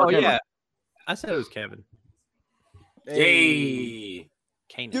chose Oh Mark Henry. yeah, I said it was Kevin. Yay!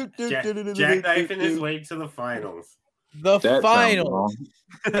 Kane. Jackknifing his way to the finals. The That sounds final. wrong.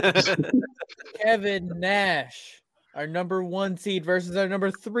 Kevin Nash, our number 1 seed versus our number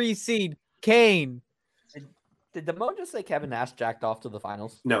 3 seed, Kane. Did Damone just say Kevin Nash jacked off to the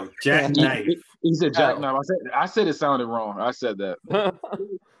finals? No, jackknife. He said jackknife. I said it sounded wrong. I said that.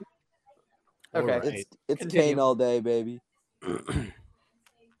 Okay. Right. It's Continue. Kane all day, baby.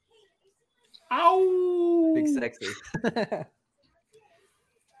 Ow! Big sexy.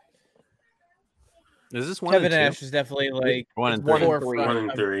 Is this one? Kevin and two? Nash is definitely like One and the three. forefront 1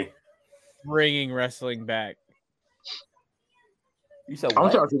 and of 3. bringing wrestling back. You said I'm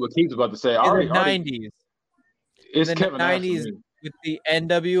what? trying to see what Keith's about to say. I In already, the already- 90s, it's in the Kevin Nash. 90s, for me. with the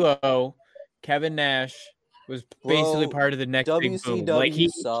NWO, Kevin Nash was basically Bro, part of the next big boom. Like WCW he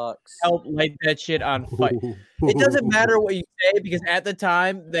sucks. helped light that shit on fire. It doesn't matter what you say because at the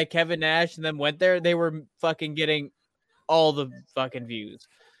time that Kevin Nash and them went there, they were fucking getting all the fucking views.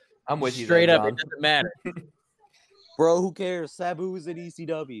 I'm with you. Straight there, up, John. it doesn't matter. Bro, who cares? Sabu was in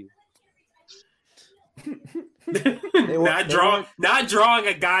ECW. Not drawing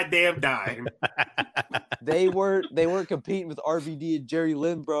a goddamn dime. They weren't competing with RVD and Jerry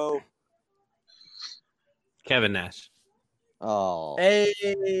Lynn, bro. Kevin Nash. Oh, Hey,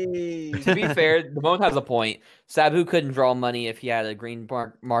 To be fair, Damone has a point. Sabu couldn't draw money if he had a green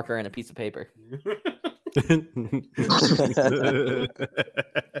marker and a piece of paper.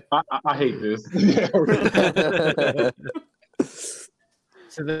 I hate this.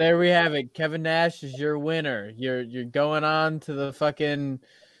 so there we have it. Kevin Nash is your winner. You're going on to the fucking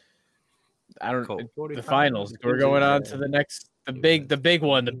the finals. We're going on to the next the big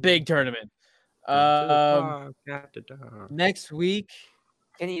one, the big tournament. Next week,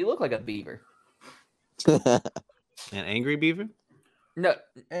 Kenny, you look like a beaver. An angry beaver? No,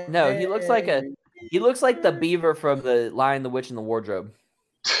 he looks like the beaver from the Lion, the Witch, and the Wardrobe.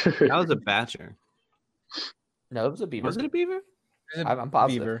 That was a badger. No, it was a beaver. Was it a beaver? I'm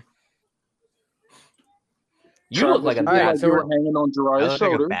positive. Beaver. You look like a All right, beaver. so you we're- were hanging on I Jiraiya's look like a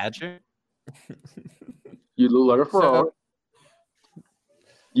shoulder. badger. You look like a frog.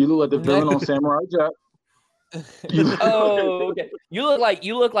 You look like the villain on Next- Samurai Jack. Oh, okay. You look like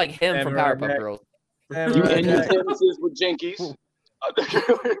him from Samurai Powerpuff Jack. Girls. You and your tendencies with Jinkies.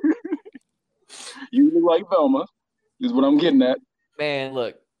 You look like Velma. Is what I'm getting at. Man,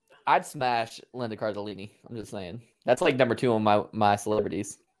 look, I'd smash Linda Cardellini. I'm just saying. That's like number 2 on my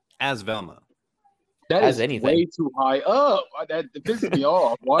celebrities. As Velma. That As is anything. way too high up. That pisses me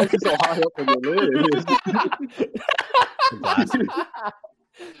off. Why is it so high up on your list? Glasses.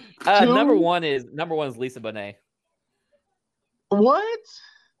 Two? Number one is Lisa Bonet. What?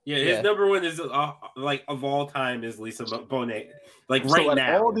 Yeah, his Yeah. number one is like of all time is Lisa Bonet. Like So right out of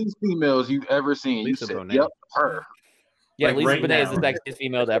now. all these females you've ever seen, Lisa you said, Bonet. yep, her. Yeah, Like Lisa right Bonet is the now. sexiest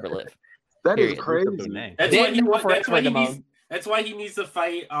female to ever live. That is Period. crazy. Bonet. That's Then why he number wants, four that's is why he Ramon. needs that's why he needs to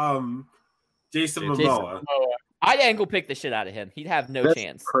fight Jason Jason Momoa. I'd ankle pick the shit out of him. He'd have no That's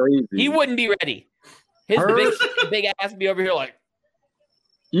chance. crazy. He wouldn't be ready. His Her- big ass would be over here like,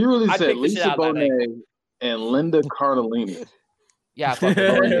 You really I'd said pick the shit Lisa out of that Bonet and Linda Cardellini. yeah, fuck with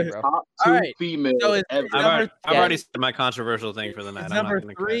Are you, the bro. top two All right. females So is- ever. I've Yeah. already said my controversial thing for the night. I'm not Number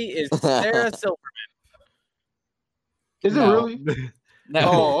gonna 3 is Sarah Silverman. Is it No. really? No.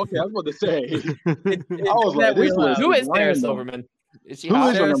 Oh, okay. I was about to say. I was like, That we this love. was Who is Sarah random. Silverman? Is she Who hot?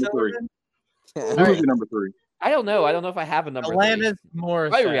 is your Sarah number 3? Silverman? Who All right. is your number 3? I don't know. I don't know if I have a number 3. Alanis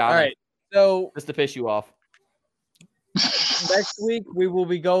Morissette. Right, Rihanna. All right. So Just to piss you off. next week we will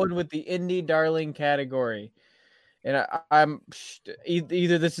be going with the indie darling category, and I'm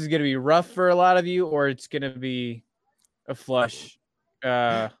either this is going to be rough for a lot of you or it's going to be a flush.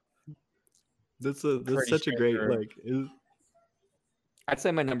 That's Pretty such a great straightforward. I'd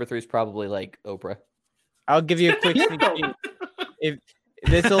say my number 3 is probably like Oprah. I'll give you a quick sneak peek. If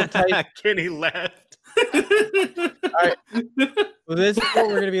this will type, Kenny left. well, this is what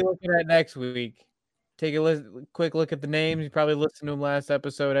we're going to be looking at next week. Take a quick look at the names. You probably listened to them last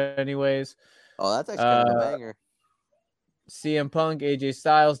episode, anyways. Oh, that's actually kind of a banger. CM Punk, AJ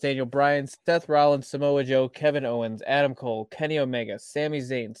Styles, Daniel Bryan, Seth Rollins, Samoa Joe, Kevin Owens, Adam Cole, Kenny Omega, Sami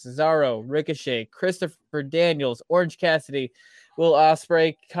Zayn, Cesaro, Ricochet, Christopher Daniels, Orange Cassidy, Will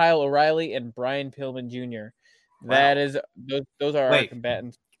Ospreay, Kyle O'Reilly, and Brian Pillman Jr. That is those are our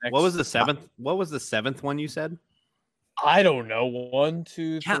combatants. What was the seventh? What was the seventh one you said? I don't know. 1,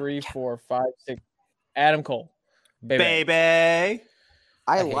 2, 3, 4, 5, 6. Adam Cole, baby.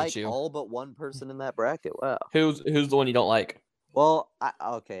 I hate like you. all but one person in that bracket. Wow. Who's the one you don't like? Well,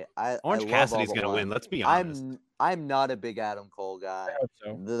 Orange Cassidy's gonna win. Let's be honest. I'm not a big Adam Cole guy. I hope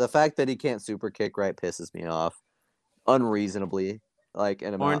so. The fact that he can't super kick right pisses me off unreasonably. Like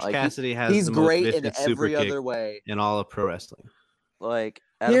an amount. Orange Cassidy has he's the most great in vicious super every kick other way. in all of pro wrestling. Like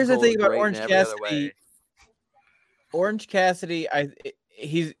Adam Here's the Cole thing is about great in Orange every other Cassidy. way. Orange Cassidy,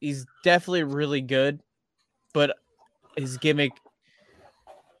 he's definitely really good, but his gimmick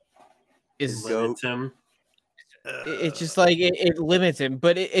is Limits him. it's just like it limits him,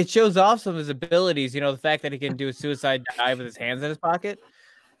 but it shows off some of his abilities. You know, the fact that he can do a suicide dive with his hands in his pocket.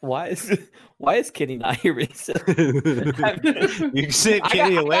 Why is Kenny not here? You sent Kenny I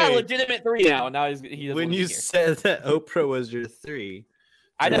got a away legitimate 3 now. Now he doesn't when wanna you be here. said that Oprah was your 3.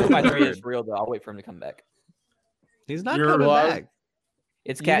 I know who my 3 is for real though. I'll wait for him to come back. He's not You're coming right. back.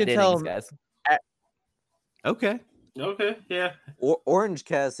 It's You Cat can tell Dennings, him- guys. Okay. Okay, yeah. Orange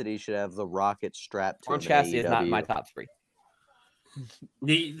Cassidy should have the rocket strapped to Orange him in Cassidy is not in my AEW. top 3.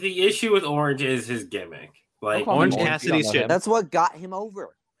 The issue with Orange is his gimmick. Like call him Orange Orange, you don't Cassidy know should. him. That's what got him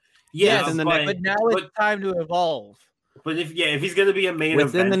over. yeah, in the but, But now it's time to evolve. but if he's gonna be a main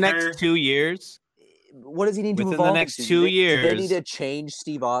Within the eventer, next 2 years, What does he need to Within the evolve next into? 2 Do they years- need to change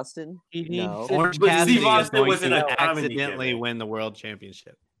Steve Austin? He needs No. to- Orange But Cassidy Steve is Austin going was in to a comedy accidentally gimmick. win the world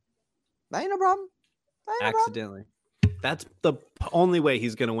championship. That ain't no problem. That ain't no problem. Accidentally. That's the only way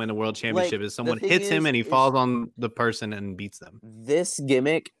he's going to win a world championship Like, is someone the thing hits him and he is falls on the person and beats them. This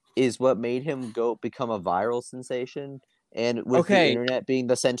gimmick is what made him become a viral sensation. And with the Okay. internet being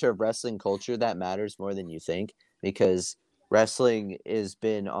the center of wrestling culture, that matters more than you think because wrestling has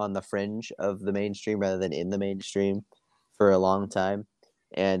been on the fringe of the mainstream rather than in the mainstream for a long time.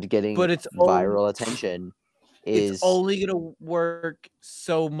 And getting But it's viral attention is it's only gonna work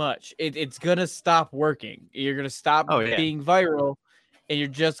so much. It's gonna stop working. You're gonna stop Oh, yeah. being viral, and you're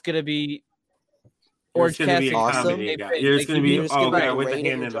just gonna be you're Orange just gonna be a Cassidy. Awesome. comedy guy. They- You're they just gonna keep be you just give okay him a with the rating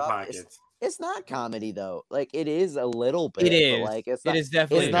hand and in the drop. pockets. It's not comedy though. Like it is a little bit. It but, is. like it's It not. is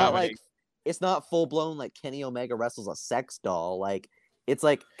definitely It's not comedy. like it's not full blown like Kenny Omega wrestles a sex doll. Like it's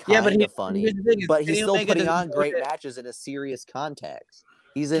like Yeah, but kind he- of funny, here's the thing is but he's Kenny still Omega putting doesn't on know great that- matches in a serious context.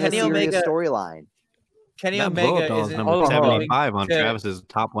 He's in Kenny a serious Omega- storyline. Kenny That blow-up Omega doll is isn't number Hold on, hold on. 75 on to- Travis's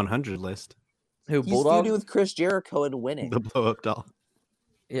top 100 list. Who, He's Bulldog? feuding with Chris Jericho and winning. The blow-up doll.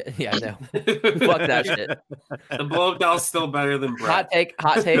 Yeah, I know. Fuck that shit. The blow up doll's still better than Hot Brett. take.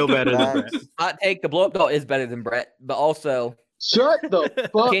 Still better than Facts. Brett. Hot take. The blow up doll is better than Brett, but also Shut the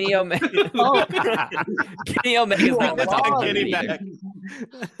fuck Kenny Omega. Kenny Omega is not in my top Oh, 100 Kenny either. back.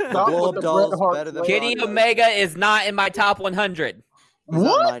 Stop blow with up the doll's Bret Hart better than flag. Kenny Omega is not in my top 100. He's not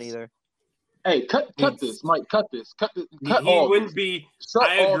What? mine either. Hey, cut this, Mike. Cut this. Cut this. Cut He all wouldn't this. be. Shut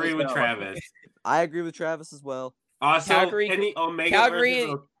I all agree this with down. Travis. I agree with Travis as well. Also, Calgary- Kenny Omega Calgary-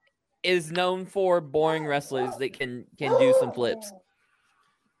 versus Is known for boring wrestlers that can do some flips.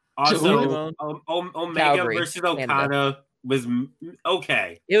 also Who? Omega Calgary, versus Canada. Okada was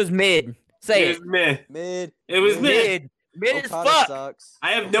okay. It was mid. Say It it. was meh. Mid. It was mid. Mid as Okada fuck. sucks.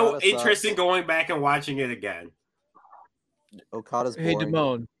 I have no Okada interest sucks. in going back and watching it again. Okada's Hey, boring.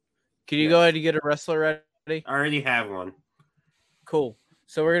 Damone, can you go ahead and get a wrestler ready? I already have one. Cool.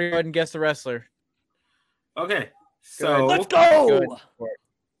 So we're gonna go ahead and guess the wrestler. Okay, Go so ahead. Let's Go ahead go. for it.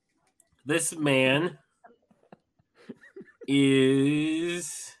 this man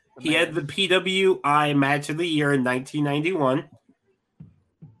is he had the PWI match of the year in 1991.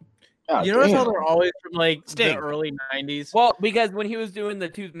 God You notice how damn. they're always from like Sting. the early '90s. Well, because when he was doing the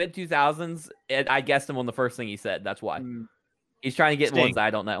mid 2000s, I guessed him on the first thing he said. That's why. Mm. He's trying to get Sting. ones that I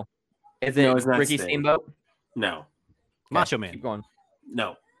don't know. Is No, it it's not Ricky Sting. Steamboat? No, Macho Keep Man. going.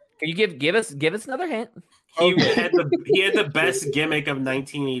 no. Can you give us another hint? He had the best gimmick of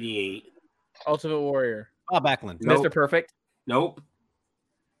 1988. Ultimate Warrior. Bob Backlund. Nope. Mr. Perfect, Nope.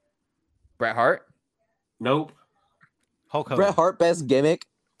 Bret Hart. Nope. Hulk Hogan. Bret Hart best gimmick.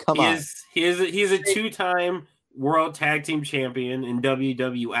 Come on. He's a two-time world tag team champion in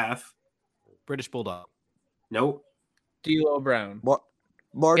WWF. British Bulldog. Nope. D'Lo Brown.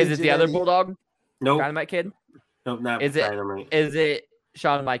 Marty Is it the other Jannetty. Bulldog? Nope. Dynamite Kid? Nope. Not Is it- Dynamite. Is it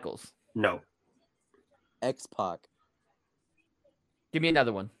Shawn Michaels? No. X-Pac. Give me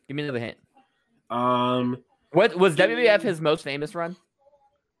another one. Give me another hint. What was WWF his most famous run?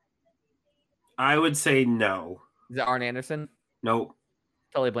 I would say no. Is it Arn Anderson? Nope.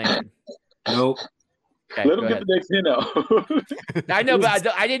 Tully Blanchard. Nope. Okay, Let him go get ahead. the next hint out. I know, but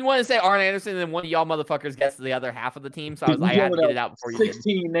I didn't want to say Arn Anderson, and one of y'all motherfuckers guessed the other half of the team, so I had to get it out before you did.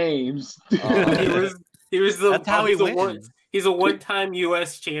 16 names. He was the. That's how he wins. He's a one-time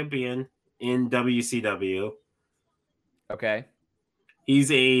U.S. champion in WCW. Okay. He's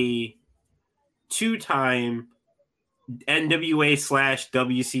a two-time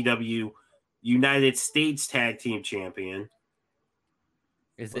NWA/WCW United States Tag Team Champion.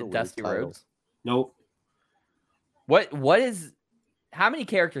 Is What a it weird Dusty title. Rhodes? Nope. What is? How many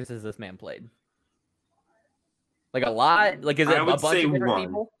characters has this man played? Like a lot? Like is it I a would bunch say of different one.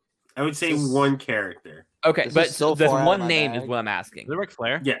 people? I would say This is- one character. Okay, This but is so there's far out of one my name is bag. what I'm asking. Is it Ric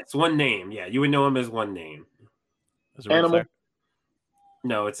Flair? Yes, one name. Yeah, you would know him as one name. Is it Ric Animal. Flair?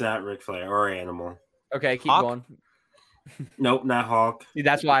 No, it's not Ric Flair or Animal. Okay, keep Hawk? going. Nope, not Hawk. See,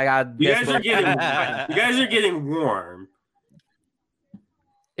 that's why I got. You guys are getting warm.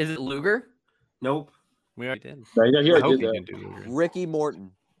 Is it Luger? Nope. We already did. No, he I already hope did you that. didn't do Luger. Ricky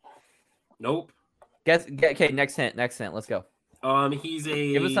Morton. Nope. Okay, next hint. Let's go. He's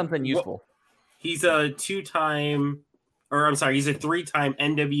a Give us something useful. He's a two-time, or I'm sorry, he's a three-time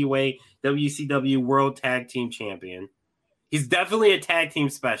NWA WCW World Tag Team Champion. He's definitely a tag team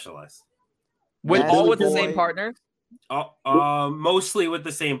specialist. With Matt all with the Boy. same partner? Mostly with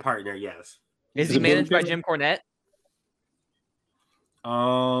the same partner, yes. Is Is he it Billy managed by Kidman? Jim Cornette?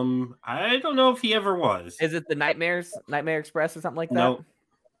 I don't know if he ever was. Is it the Nightmare Express or something like that? No.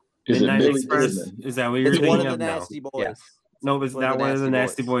 Is it Midnight Billy Express? Kidman? Is that what you're It's one thinking of the of? No. Nasty Boys. Yeah. No, it's not one of the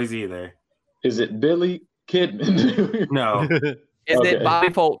Nasty Boys either. Is it Billy Kidman? No, Is Okay. it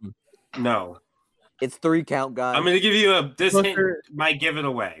Bobby Fulton? no. It's 3 count, guys. I'm going to give you this hint Booker- might give it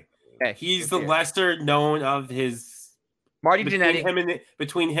away. Okay, He's let's the hear it. lesser known of his Marty between Jannetty.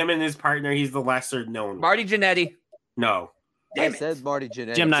 between him and his partner. He's the lesser known. one. Marty Jannetty. No, I Damn it. said Marty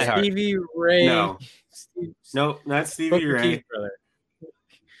Jannetty. Jim Neidhart. Stevie Ray. No. Steve, no, not Stevie Booker Ray. T's brother.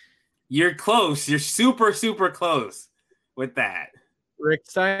 You're close. You're super close with that. Rick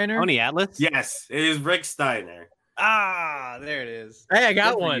Steiner. Tony Atlas? Yes, it is Rick Steiner. Ah, there it is. Hey, I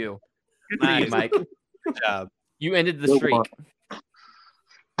got Good for one. you. Good Good for you, Mike. Good job. You ended the Good streak. one.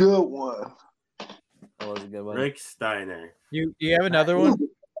 Good one. That was a good one. Rick Steiner. You have another one?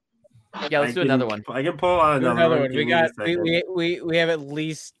 Yeah, let's do another one. I can pull out Do another one. one. Give We me a got second. we have at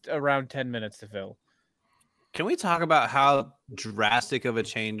least around 10 minutes to fill. Can we talk about how drastic of a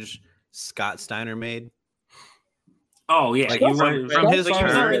change Scott Steiner made? Oh yeah, Like, he from- went from his like, he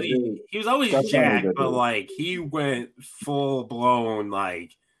was turn- already he was always That's jacked, really good. but like he went full blown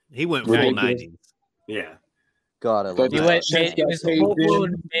like He went full Ridiculous. 90s. yeah. God, I love But He that. went Chef mid, it got was paid full in.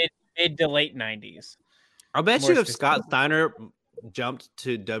 blown mid to late 90s. I'll bet More you if specific. Scott Steiner jumped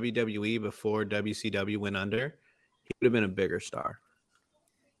to WWE before WCW went under, he would have been a bigger star.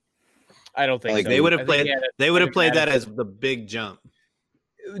 I don't think Like, so. They would I have think played. he had a- They would have played that dramatic- as the big jump.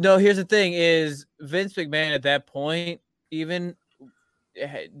 No, here's the thing: is Vince McMahon at that point, even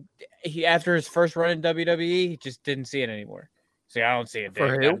he after his first run in WWE, he just didn't see it anymore. See, I don't see it. For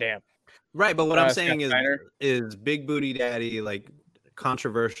Damn, who? goddamn. Right, but what I'm Scott saying Steiner. is Big Booty Daddy, like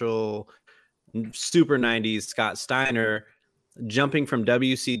controversial, super 90s Scott Steiner jumping from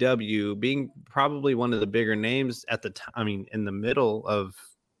WCW, being probably one of the bigger names at the time. I mean, in the middle of,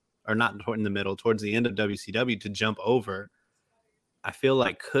 or not in the middle, towards the end of WCW to jump over. I feel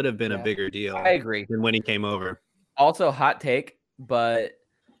like could have been a Yeah. bigger deal I agree. than when he came over. Also, hot take, but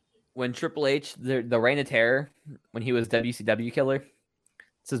when Triple H, the Reign of Terror, when he was WCW killer,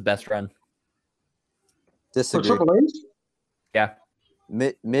 it's his best run. For Disagree. Triple H?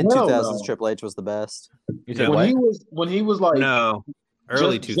 Mid Hell 2000s no. Triple H was the best. You said Yeah. what? When he was like No,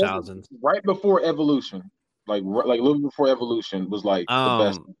 early just 2000s. right before Evolution, like a little before Evolution was like the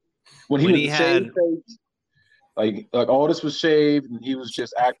best. When when was he shaved had- face, like all this was shaved, and he was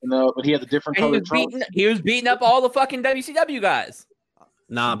just acting up, and he had the different And colored trunks. he was beating up all the fucking WCW guys.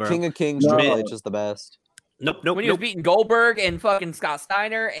 Nah, bro. King of Kings No. Triple H is the best. Nope. When he was beating Goldberg and fucking Scott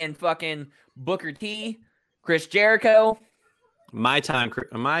Steiner and fucking Booker T, Chris Jericho. My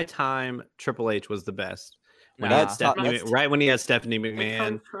time, Triple H was the best. When Nah. he had Stephanie, That's- right when he had Stephanie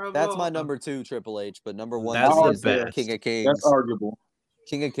McMahon. That's my number 2 Triple H, but number 1 That's the is best. King of Kings. That's arguable.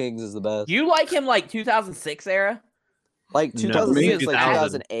 King of Kings is the best. You like him like 2006 era? Like No, 2006, like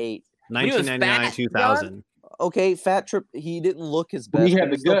 2000. 2008. When he was 1999, fat, 2000. Okay, Fat Trip. He didn't look his When best. he But had he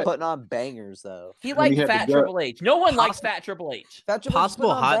the was still gut. putting on bangers though. He When liked he had the fat gut. Triple H. No one likes Possi- fat Triple H. Fat Triple H was Possible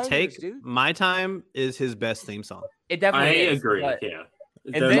putting on hot bangers, take. dude. My time is his best theme song. It I definitely is. agree. but Yeah.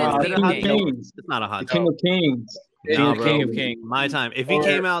 And They're then- not- King then of King. Kings. It's not a The hot King take. of Kings. It's Nah, the bro. King of Kings. My time. If he Or-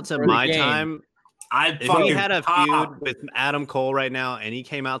 came out to or the my game. time, I'd if fucking he had a pop. feud with Adam Cole right now, and he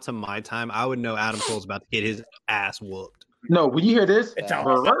came out to my time, I would know Adam Cole's about to get his ass whooped. No, when you hear this, It's Yeah.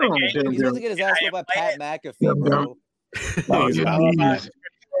 all about the game. He's about to get his ass whooped by Pat McAfee, bro. Oh, It's all about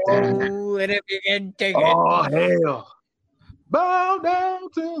Oh, and if you can take it. oh hell! Bow down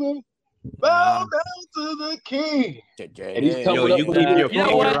to the king. And he's coming Yo, up you with keep the- your You know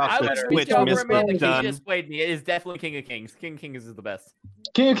finger what? off I the was Twitch, with y'all for a minute, Mr. but Dunn. he just played me. It is definitely King of Kings. King of Kings is the best.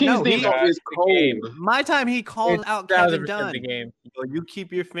 King of Kings No, theme he- song is game. cold. My time, he called It's out Kevin 1000% Dunn. the game. Yo, you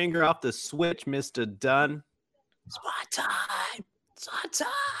keep your finger off the switch, Mr. Dunn. It's my time. It's my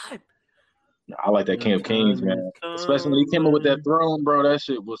time. I like that King of Kings, man. Especially when he came up with that throne, bro. That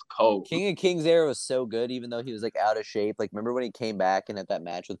shit was cold. King of Kings era was so good, even though he was like out of shape. Like, remember when he came back and had that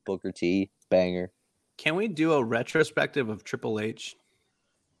match with Booker T? Banger. Can we do a retrospective of Triple H?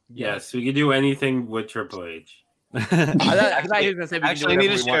 Yes, we could do anything with Triple H. I thought he was gonna say we Actually, can I do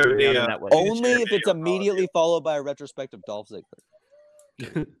need to whatever we want share a to be on video. the network. Only if it's immediately followed by a retrospective Dolph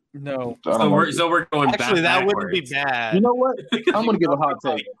Ziggler. No. I don't know. So we're going Actually, back that wouldn't be backwards. bad. You know what? I'm gonna give a hot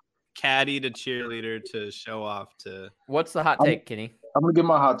take. Caddy to cheerleader to show off to. What's the hot take, Kenny? I'm gonna give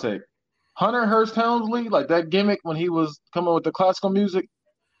my hot take. Hunter Hearst Helmsley, like that gimmick when he was coming with the classical music,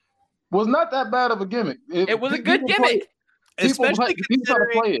 was not that bad of a gimmick. It was a good people play- gimmick. People try to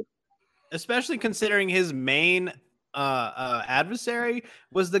play it. Especially considering his main adversary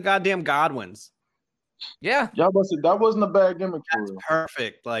was the goddamn Godwins. Yeah. Y'all about to say that wasn't a bad gimmick for That's real.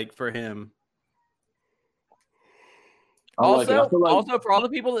 perfect, like for him. I like it. I Also, feel like also for all the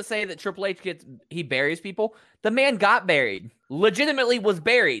people that say that Triple H he buries people, the man got buried. Legitimately was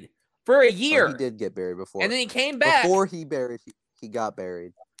buried for a Oh, year, he did get buried before. and then he came back. Before he buried, he got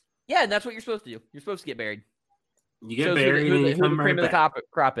buried. Yeah, and that's what you're supposed to do. You're supposed to get buried. You get Shows buried who and the, you who the come cream right of the back.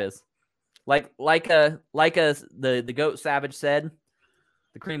 crop is. Like the goat Savage said,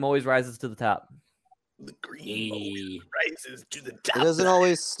 the cream always rises to the top. The Hey. rises to the It top. doesn't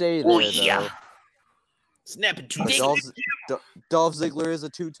always stay there, though. Snap it to But the Dolph Ziggler is a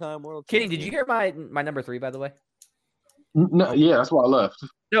two-time world Kenny, champion. did you hear my number 3, by the way? no, yeah, that's why I left.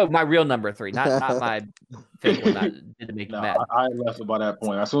 No, my real number 3, not my fake one that didn't make you No, mad. I left by that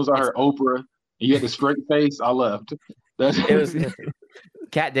point. As soon as I heard Oprah and you had the straight face, I left. That's It was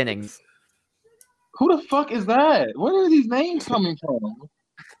Kat Dennings. who the fuck is that? Where are these names coming from?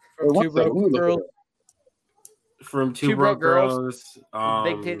 From Wait, one Two second, Broke let me look Girls. it up. From Two Two Broke Broke Girls. Girls.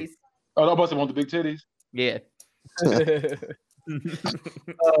 Big titties. Oh, that must have want the big titties. Yeah.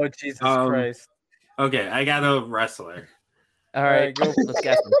 Oh, Jesus Christ. Okay, I got a wrestler. All right, go. let's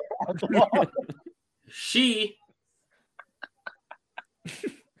guess. She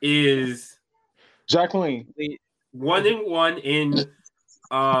is Jacqueline. 1-1 in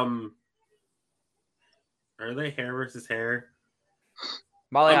are they hair versus hair?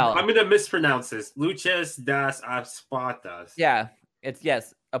 Molly I'm Allen. gonna mispronounce this. Luchas das Apostas. Yeah, it's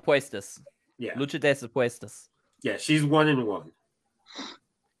Apuestas. Yeah. Lucha de Apuestas. Yeah, she's 1-1.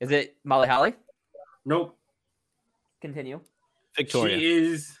 Is it Molly Holly? Nope. Continue. Victoria. She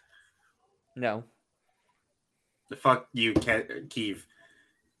is No. the fuck you, Keith.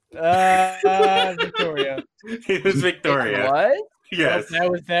 Victoria. It was Victoria. What? Yes. That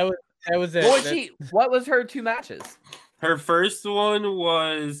was it. What was What was her 2 matches? Her first one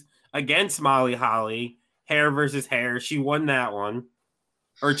was against Molly Holly, hair versus hair. She won that one.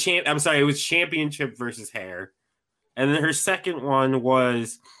 It was championship versus hair. And then her second one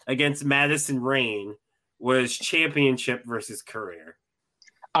was against Madison Rain, was championship versus career.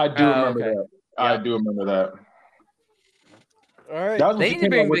 I do remember okay. that. I do remember that. All right. That was when They she need to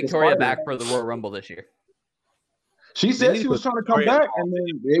came out bring with the Victoria spider. back for the Royal Rumble this year. She said need she to was put trying to come Victoria back, and then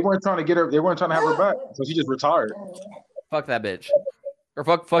they weren't trying to get her. They weren't trying to have her back, so she just retired. Fuck that bitch. Or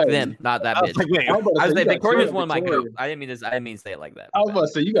fuck Hey. them, not that I was bitch. like, wait, I was about to I was say, like, you gotta Victoria's chill, one of my Victoria. goats. I didn't mean to say it like that. I was about to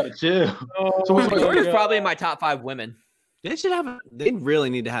say you gotta chill. Oh, So wait, Victoria's God. probably in my top 5 women. they should have. They really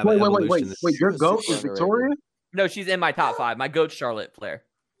need to have. Wait, an wait, wait, evolution this wait. year. Your goat is Victoria. No, she's in my top 5. My goat's Charlotte Flair.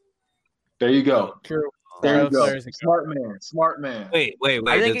 There you go. True. There you Charlotte go. Flair is a goat. Smart man. Smart man. Wait.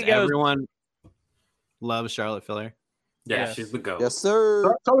 I think Does it goes- everyone love Charlotte Flair? Yeah, Yes. she's the GOAT. Yes,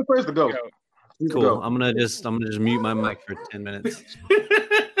 sir. Charlie Flair's the goat. He's the Cool. goat. I'm gonna just mute my mic for 10 minutes.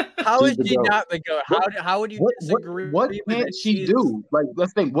 How is She's the she goat. not the goat? How would you disagree? What with can't it? she She's- do? Like,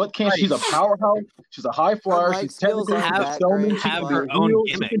 let's think. What can she's a powerhouse? She's a high flyer. mic She's skills technically are a back, showman. right? She Have can her do own heel,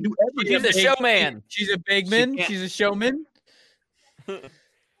 She gimmick. can do She's everything. a showman. She's a big man. can't- She's a showman. All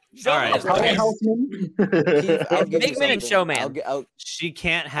right. Showman. High houseman. Keith, I'll give you Big man and something. showman. I'll She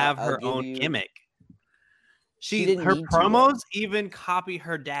can't have I'll her give own you- gimmick. She didn't her need to, promos even copy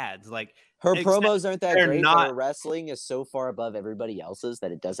her dad's. Like her except promos aren't that they're great, not- but her wrestling is so far above everybody else's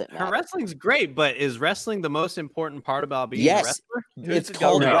that it doesn't matter. her wrestling's great, but is wrestling the most important part about being a Yes. wrestler? It's Who's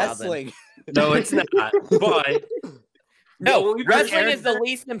called going now, then? wrestling. No, it's not. But No, only wrestling is the character-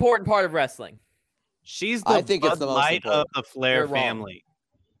 least important part of wrestling. She's the I think it's Bud the most Light of important. the Flair You're wrong. family.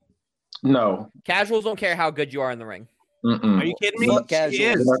 No. Casuals don't care how good you are in the ring. Mm-mm. Are you kidding me? Fuck She casuals.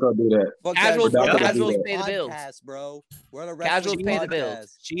 We're is. not gonna do that. Fuck Casuals- casuals. casuals We're pay the on a bills. podcast, bro. We're on a Casuals wrestling pay the podcast.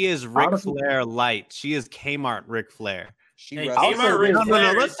 bills. She is Ric Honestly- Flair light. She is Kmart Ric Flair. She Hey, wrestles. Kmart Ric No,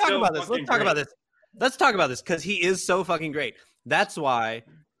 Flair let's is talk so about this. fucking Let's talk about great. this. Let's talk about this because he is so fucking great. That's why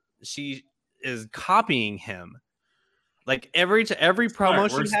she is copying him. Like every promo We're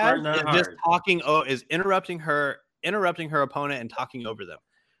she has starting out is just hard. talking. Is interrupting her opponent and talking over them.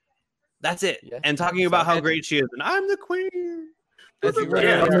 That's it. Yeah. And talking about how That's- great she is. And I'm the queen. That's Yeah. exactly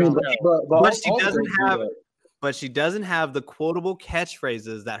I what mean, I'm but, saying. But she all of doesn't those do have- that. But she doesn't have the quotable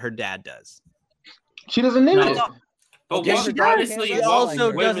catchphrases that her dad does. She doesn't need No, it. But Okay, what, she does. honestly, She what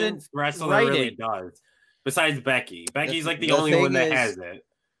also women's doesn't wrestler write really it. does. Besides Becky. Becky's like the the only thing one that is- has it.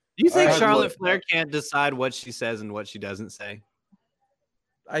 Do you think Alright, Charlotte look- Flair can't decide what she says and what she doesn't say?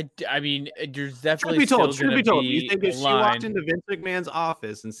 I mean, there's Truth definitely be told, still truth be gonna told, you think a if she walked line. into Vince McMahon's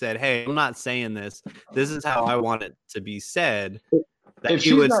office and said, "Hey, I'm not saying this. This is how I want it to be said," that If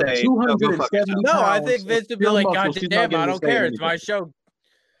he she's would not say, "No, go fuck 270 yourself." No, I pounds think of Vince would be pure like, muscle, God she's not damn, I getting don't to say care. It's my anything. show.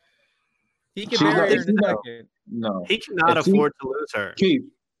 He can She's marry not- her in she's a not- second. No. He cannot If she- afford to lose her. Keith,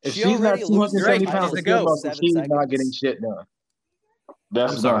 if She she's not already loses 270 right pounds to of go. pure muscle, 7 she's not seconds. getting shit done.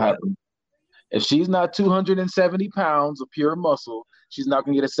 That's I'm what's sorry, gonna what? happen. If she's not 270 pounds of pure muscle, she's not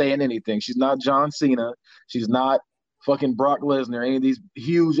gonna get a say in anything. She's not John Cena. She's not fucking Brock Lesnar. Any of these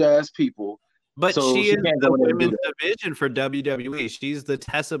huge ass people. But So she she is can't the go in there and do women's division for WWE. She's the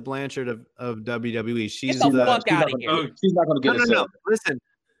Tessa Blanchard of WWE. She's Get the the fuck she's out not of gonna- here. She's not gonna get no, a no, say. no. Listen,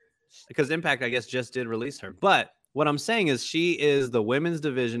 because Impact, I guess, just did release her. But what I'm saying is, she is the women's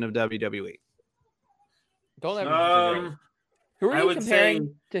division of WWE. Don't ever. Who are I you would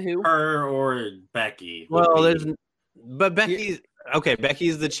comparing to who? Her or Becky. would Well, be- there's, but Becky's okay.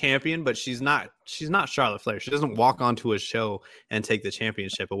 Becky's the champion, but she's not. She's not Charlotte Flair. She doesn't walk onto a show and take the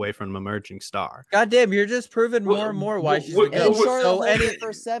championship away from an emerging star. God damn, you're just proving more and more why she's a what- And goat. what- Charlotte So holds any, it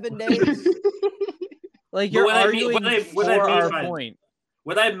for 7 days. like But you're what I mean- arguing what I for mean our by- point.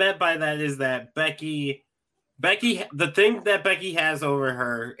 What I meant by that is that Becky, the thing that Becky has over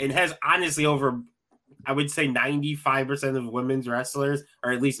her, and has honestly over, I would say 95% of women's wrestlers,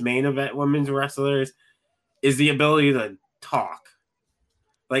 or at least main event women's wrestlers, is the ability to talk,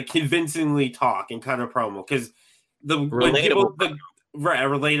 like convincingly talk and cut a promo. Because when people, a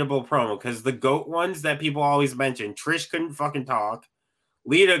relatable promo. Because the GOAT ones that people always mention, Trish couldn't fucking talk,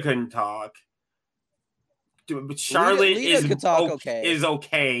 Lita couldn't talk. Charlotte Lita could talk okay. is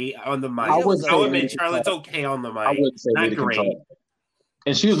okay on the mic. I wouldn't I'll say admit Lita can Charlotte's talk. okay on the mic. I wouldn't say Not Lita can great. talk.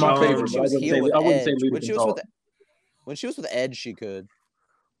 And she was my So- favorite. When but she I was wouldn't heel say with I wouldn't say Edge, Lita when can she was talk. when she was with Edge, she could.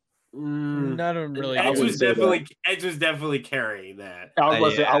 Mm, Not really. I Edge wouldn't was say that. definitely carrying that. I was about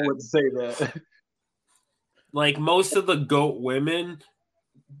to say I Yeah. wouldn't say that. Like most of the GOAT women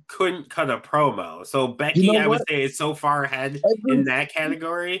couldn't cut a promo. So Becky, You know I would what? say, is so far ahead Every- in that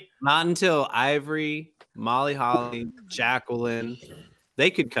category. Not until Ivory, Molly Holly, Jacqueline,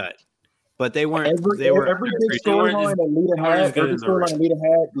 they could cut, but they weren't. Every they were big they weren't storyline as- that Lita they weren't as had, good every in the storyline ring. Lita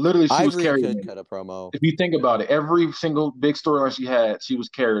had, literally she was Ivory carrying could it. cut a promo. If you think about it, every single big storyline she had, she was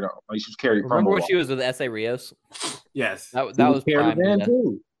carried on. Like she was carried. Remember when promo-wise. she was with S.A. Rios? Yes. That She was carried prime. then Lita.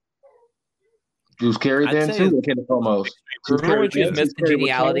 too. She was carried I'd then say too. it's- With Kid Promos. She was Remember when carried she was then, Miss carried with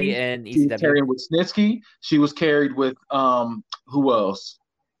Congeniality Kane, and She was ECW? carried with Snitsky. She was carried with who else?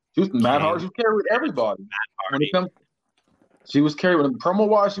 She was Matt Kane. Hardy. She was carried with everybody. When it comes, she was carried with promo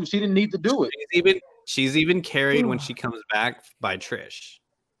wise. She didn't need to do it. She's even carried when she comes back by Trish.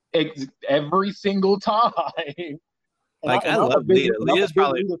 Every single time. Like, I I'm a love big- Lita. I'm a Lita's big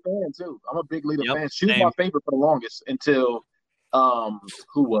probably- Lita fan too. I'm a big Lita Yep, fan. She was same. my favorite for the longest until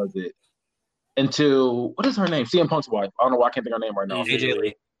who was it? Until what is her name? CM Punk's wife. I don't know why I can't think of her name right now. AJ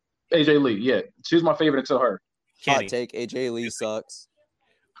Lee. AJ Lee. Yeah, she was my favorite until her. Hot Kenny. take: AJ Lee sucks.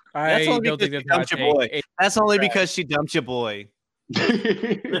 That's I only don't think because that's she a hot dumped your take. boy. That's only because she dumped your boy.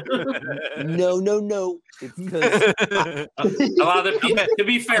 No. It's because A lot of people, to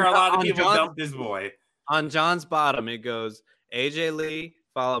be fair, a lot of On people John- dumped this boy. On John's bottom, it goes AJ Lee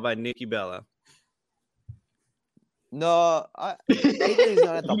followed by Nikki Bella. no, AJ's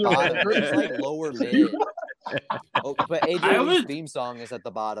not at the bottom. He's like lower mid. Oh, but AJ I Lee's would- theme song is at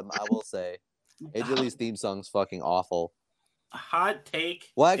the bottom. I will say, AJ Lee's theme song's fucking awful. hot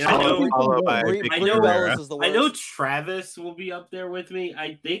take. Well, and actually, Followed by Brie Vicky Brie Guerrero. Bella is the I know worst. Travis will be up there with me.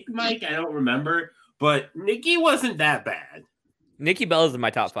 I think Mike. I don't remember, but Nikki wasn't that bad. Nikki Bella's in my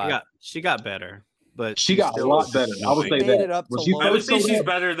top 5. She got better, but She got a still lot was better. I would annoying. say Made that. it up When to she one. I would first say showed she's up-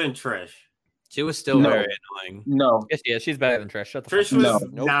 better than Trish. She was still No. very annoying. No, Yeah, she's better than Trish. Shut the Trish fuck was up.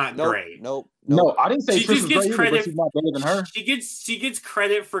 No. not nope, great. Nope. no, I didn't say She Trish just was gets great either, credit- but she's not better than her. She gets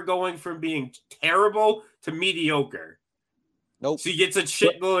credit for going from being terrible to mediocre. Nope. She gets a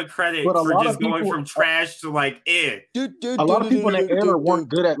shitload of credit but a for lot just of going people- from trash to like A lot of people in that era weren't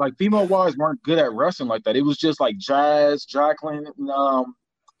good at, like, female-wise weren't good at wrestling like that. It was just like Jazz, Jacqueline, and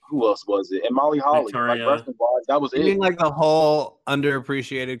who else was it? And Molly Holly. Victoria. Like, wrestling-wise, that was You it. mean like the whole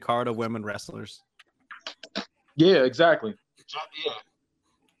underappreciated card of women wrestlers? Yeah, exactly. Yeah.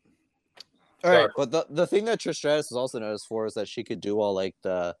 All right. But the thing that Trish Stratus was also noticed for is that she could do all like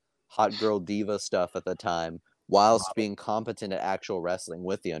the hot girl diva stuff at the time, whilst being competent at actual wrestling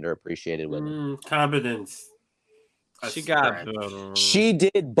with the underappreciated women. Competence. She got. She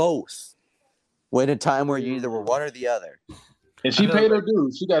did both. When a time where you either were one or the other. And she I feel paid her like-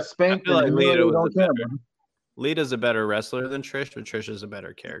 dues. She got spanked I feel like and Lita humiliated was on a better- camera. Lita's a better wrestler than Trish, but Trish is a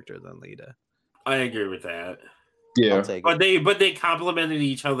better character than Lita. I agree with that. Yeah. I'll take But it. they complemented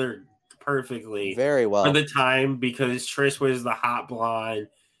each other perfectly Very well. for the time because Trish was the hot blonde.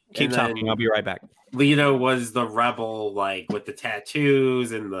 Keep and then talking. I'll be right back. Lita was the rebel, like with the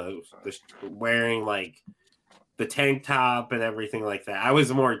tattoos and the wearing like the tank top and everything like that. I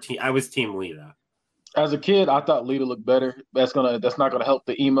was team Lita. As a kid, I thought Lita looked better. That's not gonna help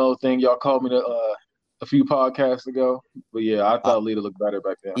the emo thing y'all called me a few podcasts ago. But yeah, I thought Lita looked better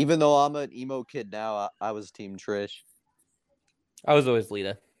back then. Even though I'm an emo kid now, I was Team Trish. I was always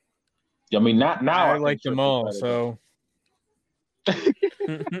Lita. I mean, not now. I think like Trish them looked all. better, So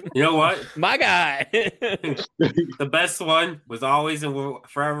You know what? My guy. The best one was always and will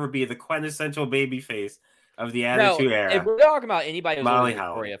forever be the quintessential baby face of the No, Attitude Era. if we're talking about anybody, it was Molly always Holly.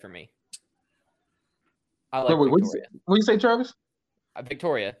 Victoria for me. I like Wait, what'd you Victoria. What you say, Travis?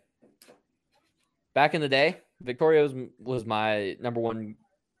 Victoria. Back in the day, Victoria was my number one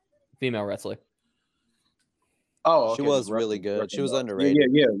female wrestler. Oh, She okay, was the really wrestling- good. She was yeah, underrated.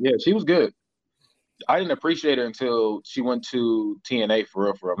 Yeah. She was good. I didn't appreciate her until she went to TNA for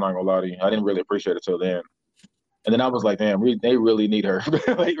real. I'm not gonna lie to you. I didn't really appreciate it till then. And then I was like, damn, they really need her.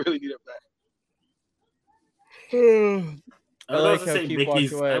 They really need her back. I would like also how say Keith walked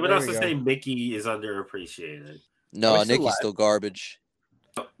Mickey's. away. I would There also we go. say Mickey is underappreciated. No, Are we still Nikki's live? still garbage.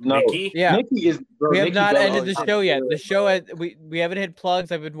 No, Mickey? yeah, Nikki is. Bro, we have Nikki not Bella ended is the Oh, show yet. good. The show we haven't hit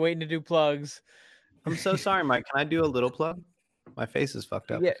plugs. I've been waiting to do plugs. I'm so sorry, Mike. Can I do a little plug? My face is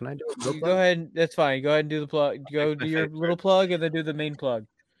fucked up. Yeah, Can I do a little You plug? go ahead. That's fine. Go ahead and do the plug. Go do your little plug and then do the main plug.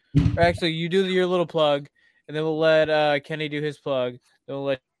 Or actually, you do your little plug, and then we'll let Kenny do his plug. Then we'll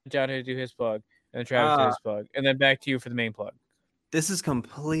let John do his plug, and then Travis do his plug, and then back to you for the main plug. This is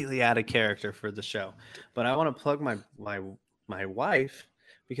completely out of character for the show, but I want to plug my wife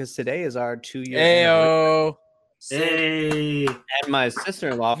because today is our 2-year anniversary, Ayo, Hey. and my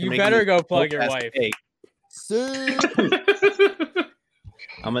sister-in-law. for you making better me go plug your podcast wife. cake. See?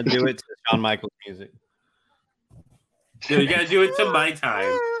 I'm gonna do it to Shawn Michaels music. Dude, you gotta do it to my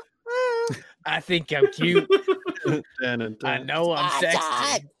time. I think I'm cute. Dun, dun, I dun. know I'm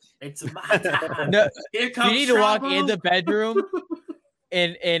sexy. It's my time. No, Here you comes need to walk trouble. in the bedroom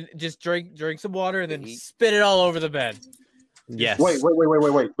and just drink some water and then spit it all over the bed. Yes. Wait.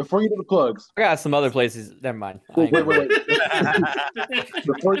 Before you do the plugs, I got some other places. Never mind. I ain't wait. gonna-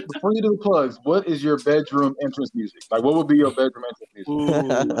 Before you do the plugs, what is your bedroom entrance music? Like, what would be your bedroom entrance music? Ooh,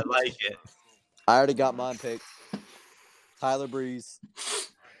 I like it. I already got mine picked. Tyler Breeze.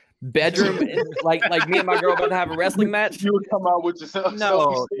 Bedroom, like me and my girl about to have a wrestling match. You would come out with yourself.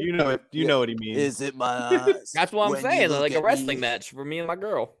 No, you know it. You know what he means. Is it my eyes? That's what I'm when you saying. look Like a at wrestling me? match for me and my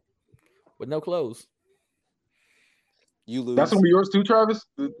girl with no clothes. You lose. That's gonna be yours too, Travis.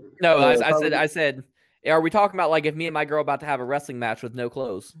 No, Oh, I said, are we talking about like if me and my girl about to have a wrestling match with no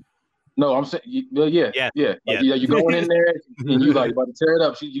clothes? No, I'm saying, yeah. Yeah. Like, you're going in there and you like about to tear it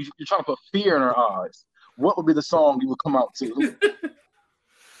up. You're trying to put fear in her eyes. What would be the song you would come out to?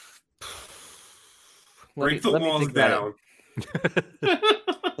 Break the walls think about down.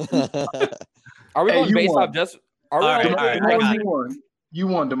 it. Are we Hey, going you based won. off just? Are we All going right, based all off right, wrestling? You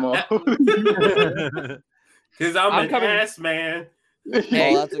won, Demal. Because I'm I'm an coming- ass man.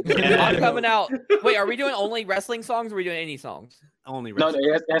 Hey, Oh, that's a good I'm one. coming out. Wait, are we doing only wrestling songs or are we doing any songs? Only No, wrestling.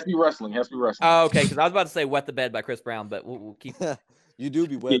 it has to be wrestling. It has to be wrestling. Oh, okay, because I was about to say Wet the Bed by Chris Brown, but we'll keep. You do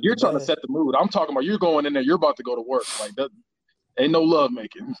be wet. Yeah, you're trying to set the mood. I'm talking about you're going in there. You're about to go to work. Like that, ain't no love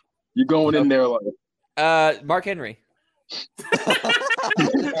making. You're going in there like Mark Henry.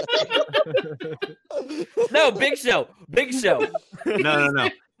 No, Big Show. Big Show. No.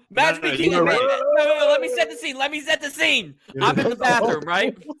 Match No, bikini you're man. right. No, let me set the scene. I'm in the bathroom,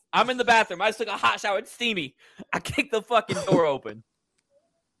 right? I'm in the bathroom. I just took a hot shower. It's steamy. I kick the fucking door open.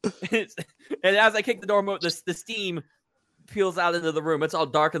 And as I kick the door, the steam peels out into the room. It's all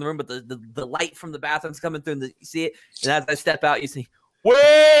dark in the room, but the light from the bathroom's coming through, and you see it. And as I step out, you see,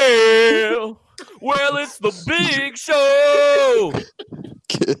 well, it's the Big Show.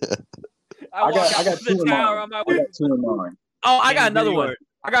 I got two in mind. Oh, I got another one.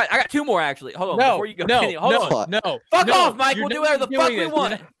 I got two more actually. Hold on. Before you go, Kenny, hold on. No. Fuck off, Mike. We'll do whatever the fuck we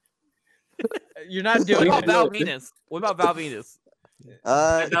want. You're not What doing about it. Val Venus? What about Val Venus?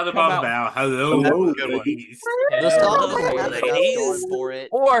 Another about Val. Hello, good one. ladies. The song Hello, has enough ladies. going for it.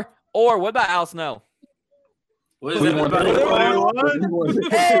 Or what about Al Snow? What is We that want about?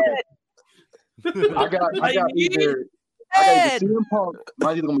 I got either CM Punk.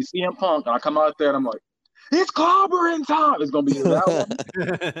 Mine's either gonna be CM Punk, and I come out there and I'm like, it's clobbering time. It's gonna be either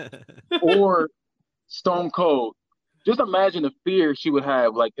that one or Stone Cold. Just imagine the fear she would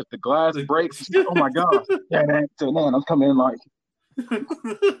have, like if the glass breaks. Oh my god! Yeah, man, I'm coming in like.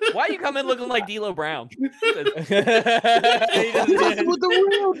 Why you come in looking like D'Lo Brown? This is the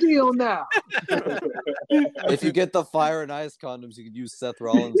real deal now. If you get the fire and ice condoms, you can use Seth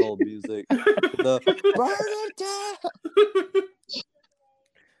Rollins' old music.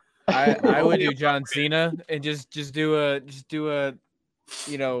 I would do John Cena and just do a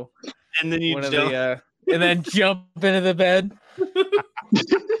you know, And then you one of jump. the and then jump into the bed.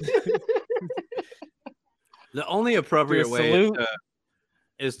 The only appropriate Do a way salute,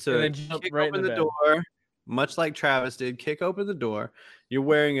 is and to then jump kick right open in the the door, much like Travis did. Kick open the door. You're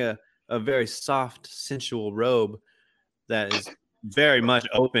wearing a very soft, sensual robe that is very much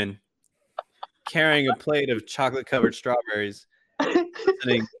open, carrying a plate of chocolate-covered strawberries.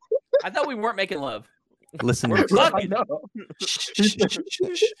 Listening, I thought we weren't making love. listen. We're I fucking. know.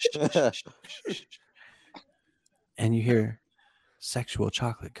 And you hear sexual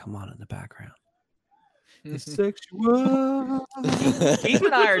chocolate come on in the background. Sexual. Keith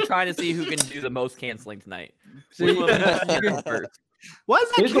and I are trying to see who can do the most canceling tonight. So Which you- one of us can get first? What's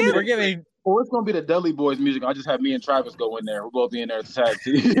that It's gonna kid? We're giving Or it's gonna be the Dudley Boys music. I just have me and Travis go in there. We'll both be in there as a tag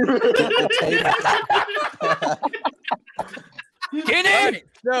team. Kenny,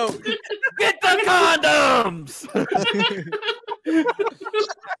 so get the condoms.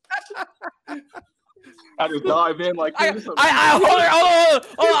 I just dive in like I this. hold her.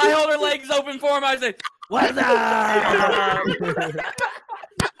 I hold her legs open for him. I say, "What's up?"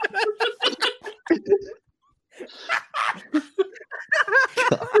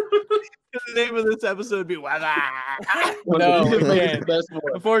 The name of this episode would be Weather. No, He just made okay. it the best one.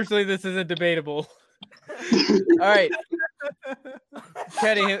 unfortunately this isn't debatable. All right,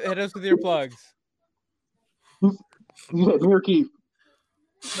 Kenny, hit us with your plugs. Me or Keith?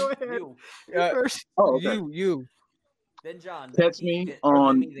 Go ahead. You. Oh, okay. You. Then John. Catch me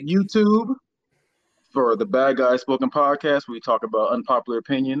on YouTube for the Bad Guys Spoken podcast. We talk about unpopular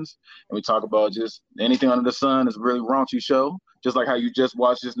opinions and we talk about just anything under the sun. It's a really raunchy show, just like how you just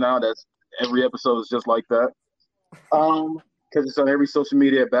watched this now. That's every episode is just like that. Because it's on every social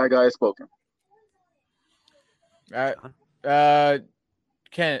media. Bad Guys Spoken. Ken,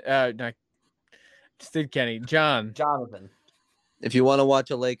 no, just did Kenny. John. Jonathan. If you want to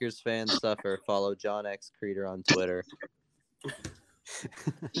watch a Lakers fan suffer, follow John X Creeder on Twitter.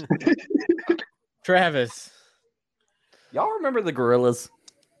 Travis. Y'all remember the Gorillas?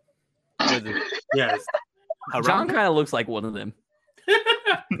 Yes. John kind of looks like one of them.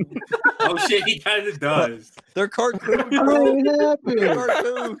 Oh shit, he kind of does. They're cartoons. They're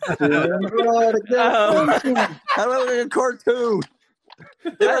cartoons. How about a cartoon? I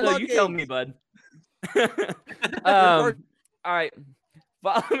don't know. You tell me, bud. All right.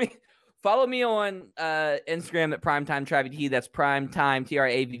 Follow me on Instagram at PrimetimeTravvyT. That's Primetime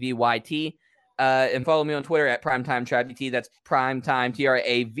TravVyT. And follow me on Twitter at PrimetimeTravvyT. That's Primetime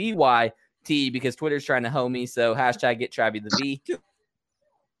TravVyT because Twitter's trying to hoe me. So hashtag get Travvy the V.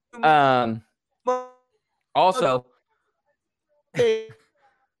 Also,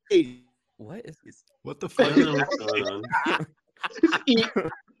 what is this? What the I fuck? don't know what's going on.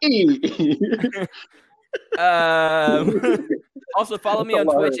 Also follow me on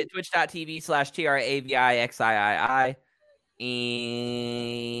Twitch at twitch.tv/TravVixii.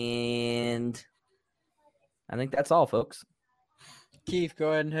 And I think that's all, folks. Keith, go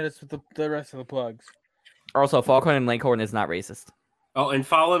ahead and hit us with the rest of the plugs. Also, Falcon and Leghorn is not racist. Oh, and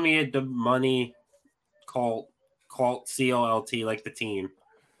follow me at the Money Cult COLT, like the team,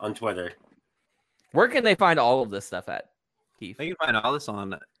 on Twitter. Where can they find all of this stuff at? Keith. They can find all this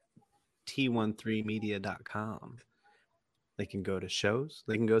on t13media.com. They can go to shows.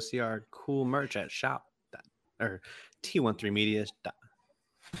 They can go see our cool merch at shop or t13media.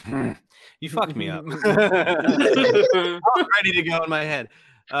 You fucked me up. I was ready to go in my head.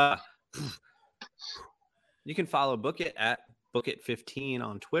 You can follow Book It at Bookit15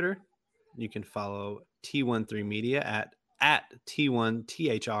 on Twitter. You can follow T13 Media at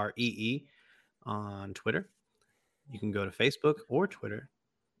T1THREE on Twitter. You can go to Facebook or Twitter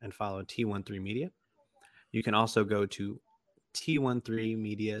and follow T13 Media. You can also go to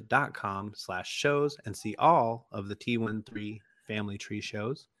t13media.com/shows and see all of the T13 Family Tree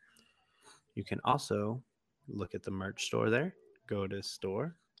shows. You can also look at the merch store there, go to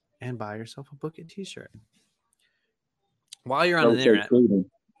store, and buy yourself a Book It t-shirt. While you're on the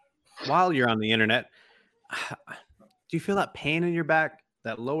internet, do you feel that pain in your back,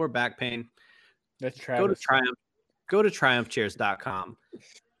 that lower back pain? That's Go to triumphchairs.com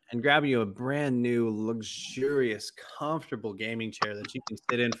and grab you a brand new, luxurious, comfortable gaming chair that you can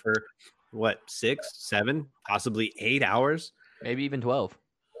sit in for 6, 7, possibly 8 hours, Maybe even 12.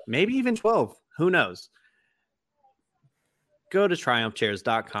 maybe even 12. Who knows? Go to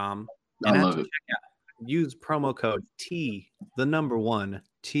triumphchairs.com and at checkout, use promo code THREE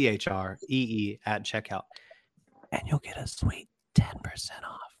at checkout, and you'll get a sweet 10%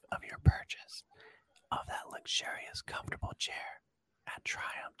 off of your purchase of that luxurious, comfortable chair at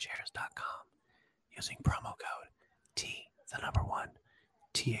triumphchairs.com using promo code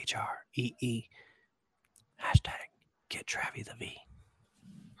THREE. Hashtag get Travi the V.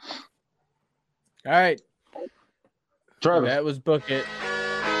 All right. Travis. That was Book It.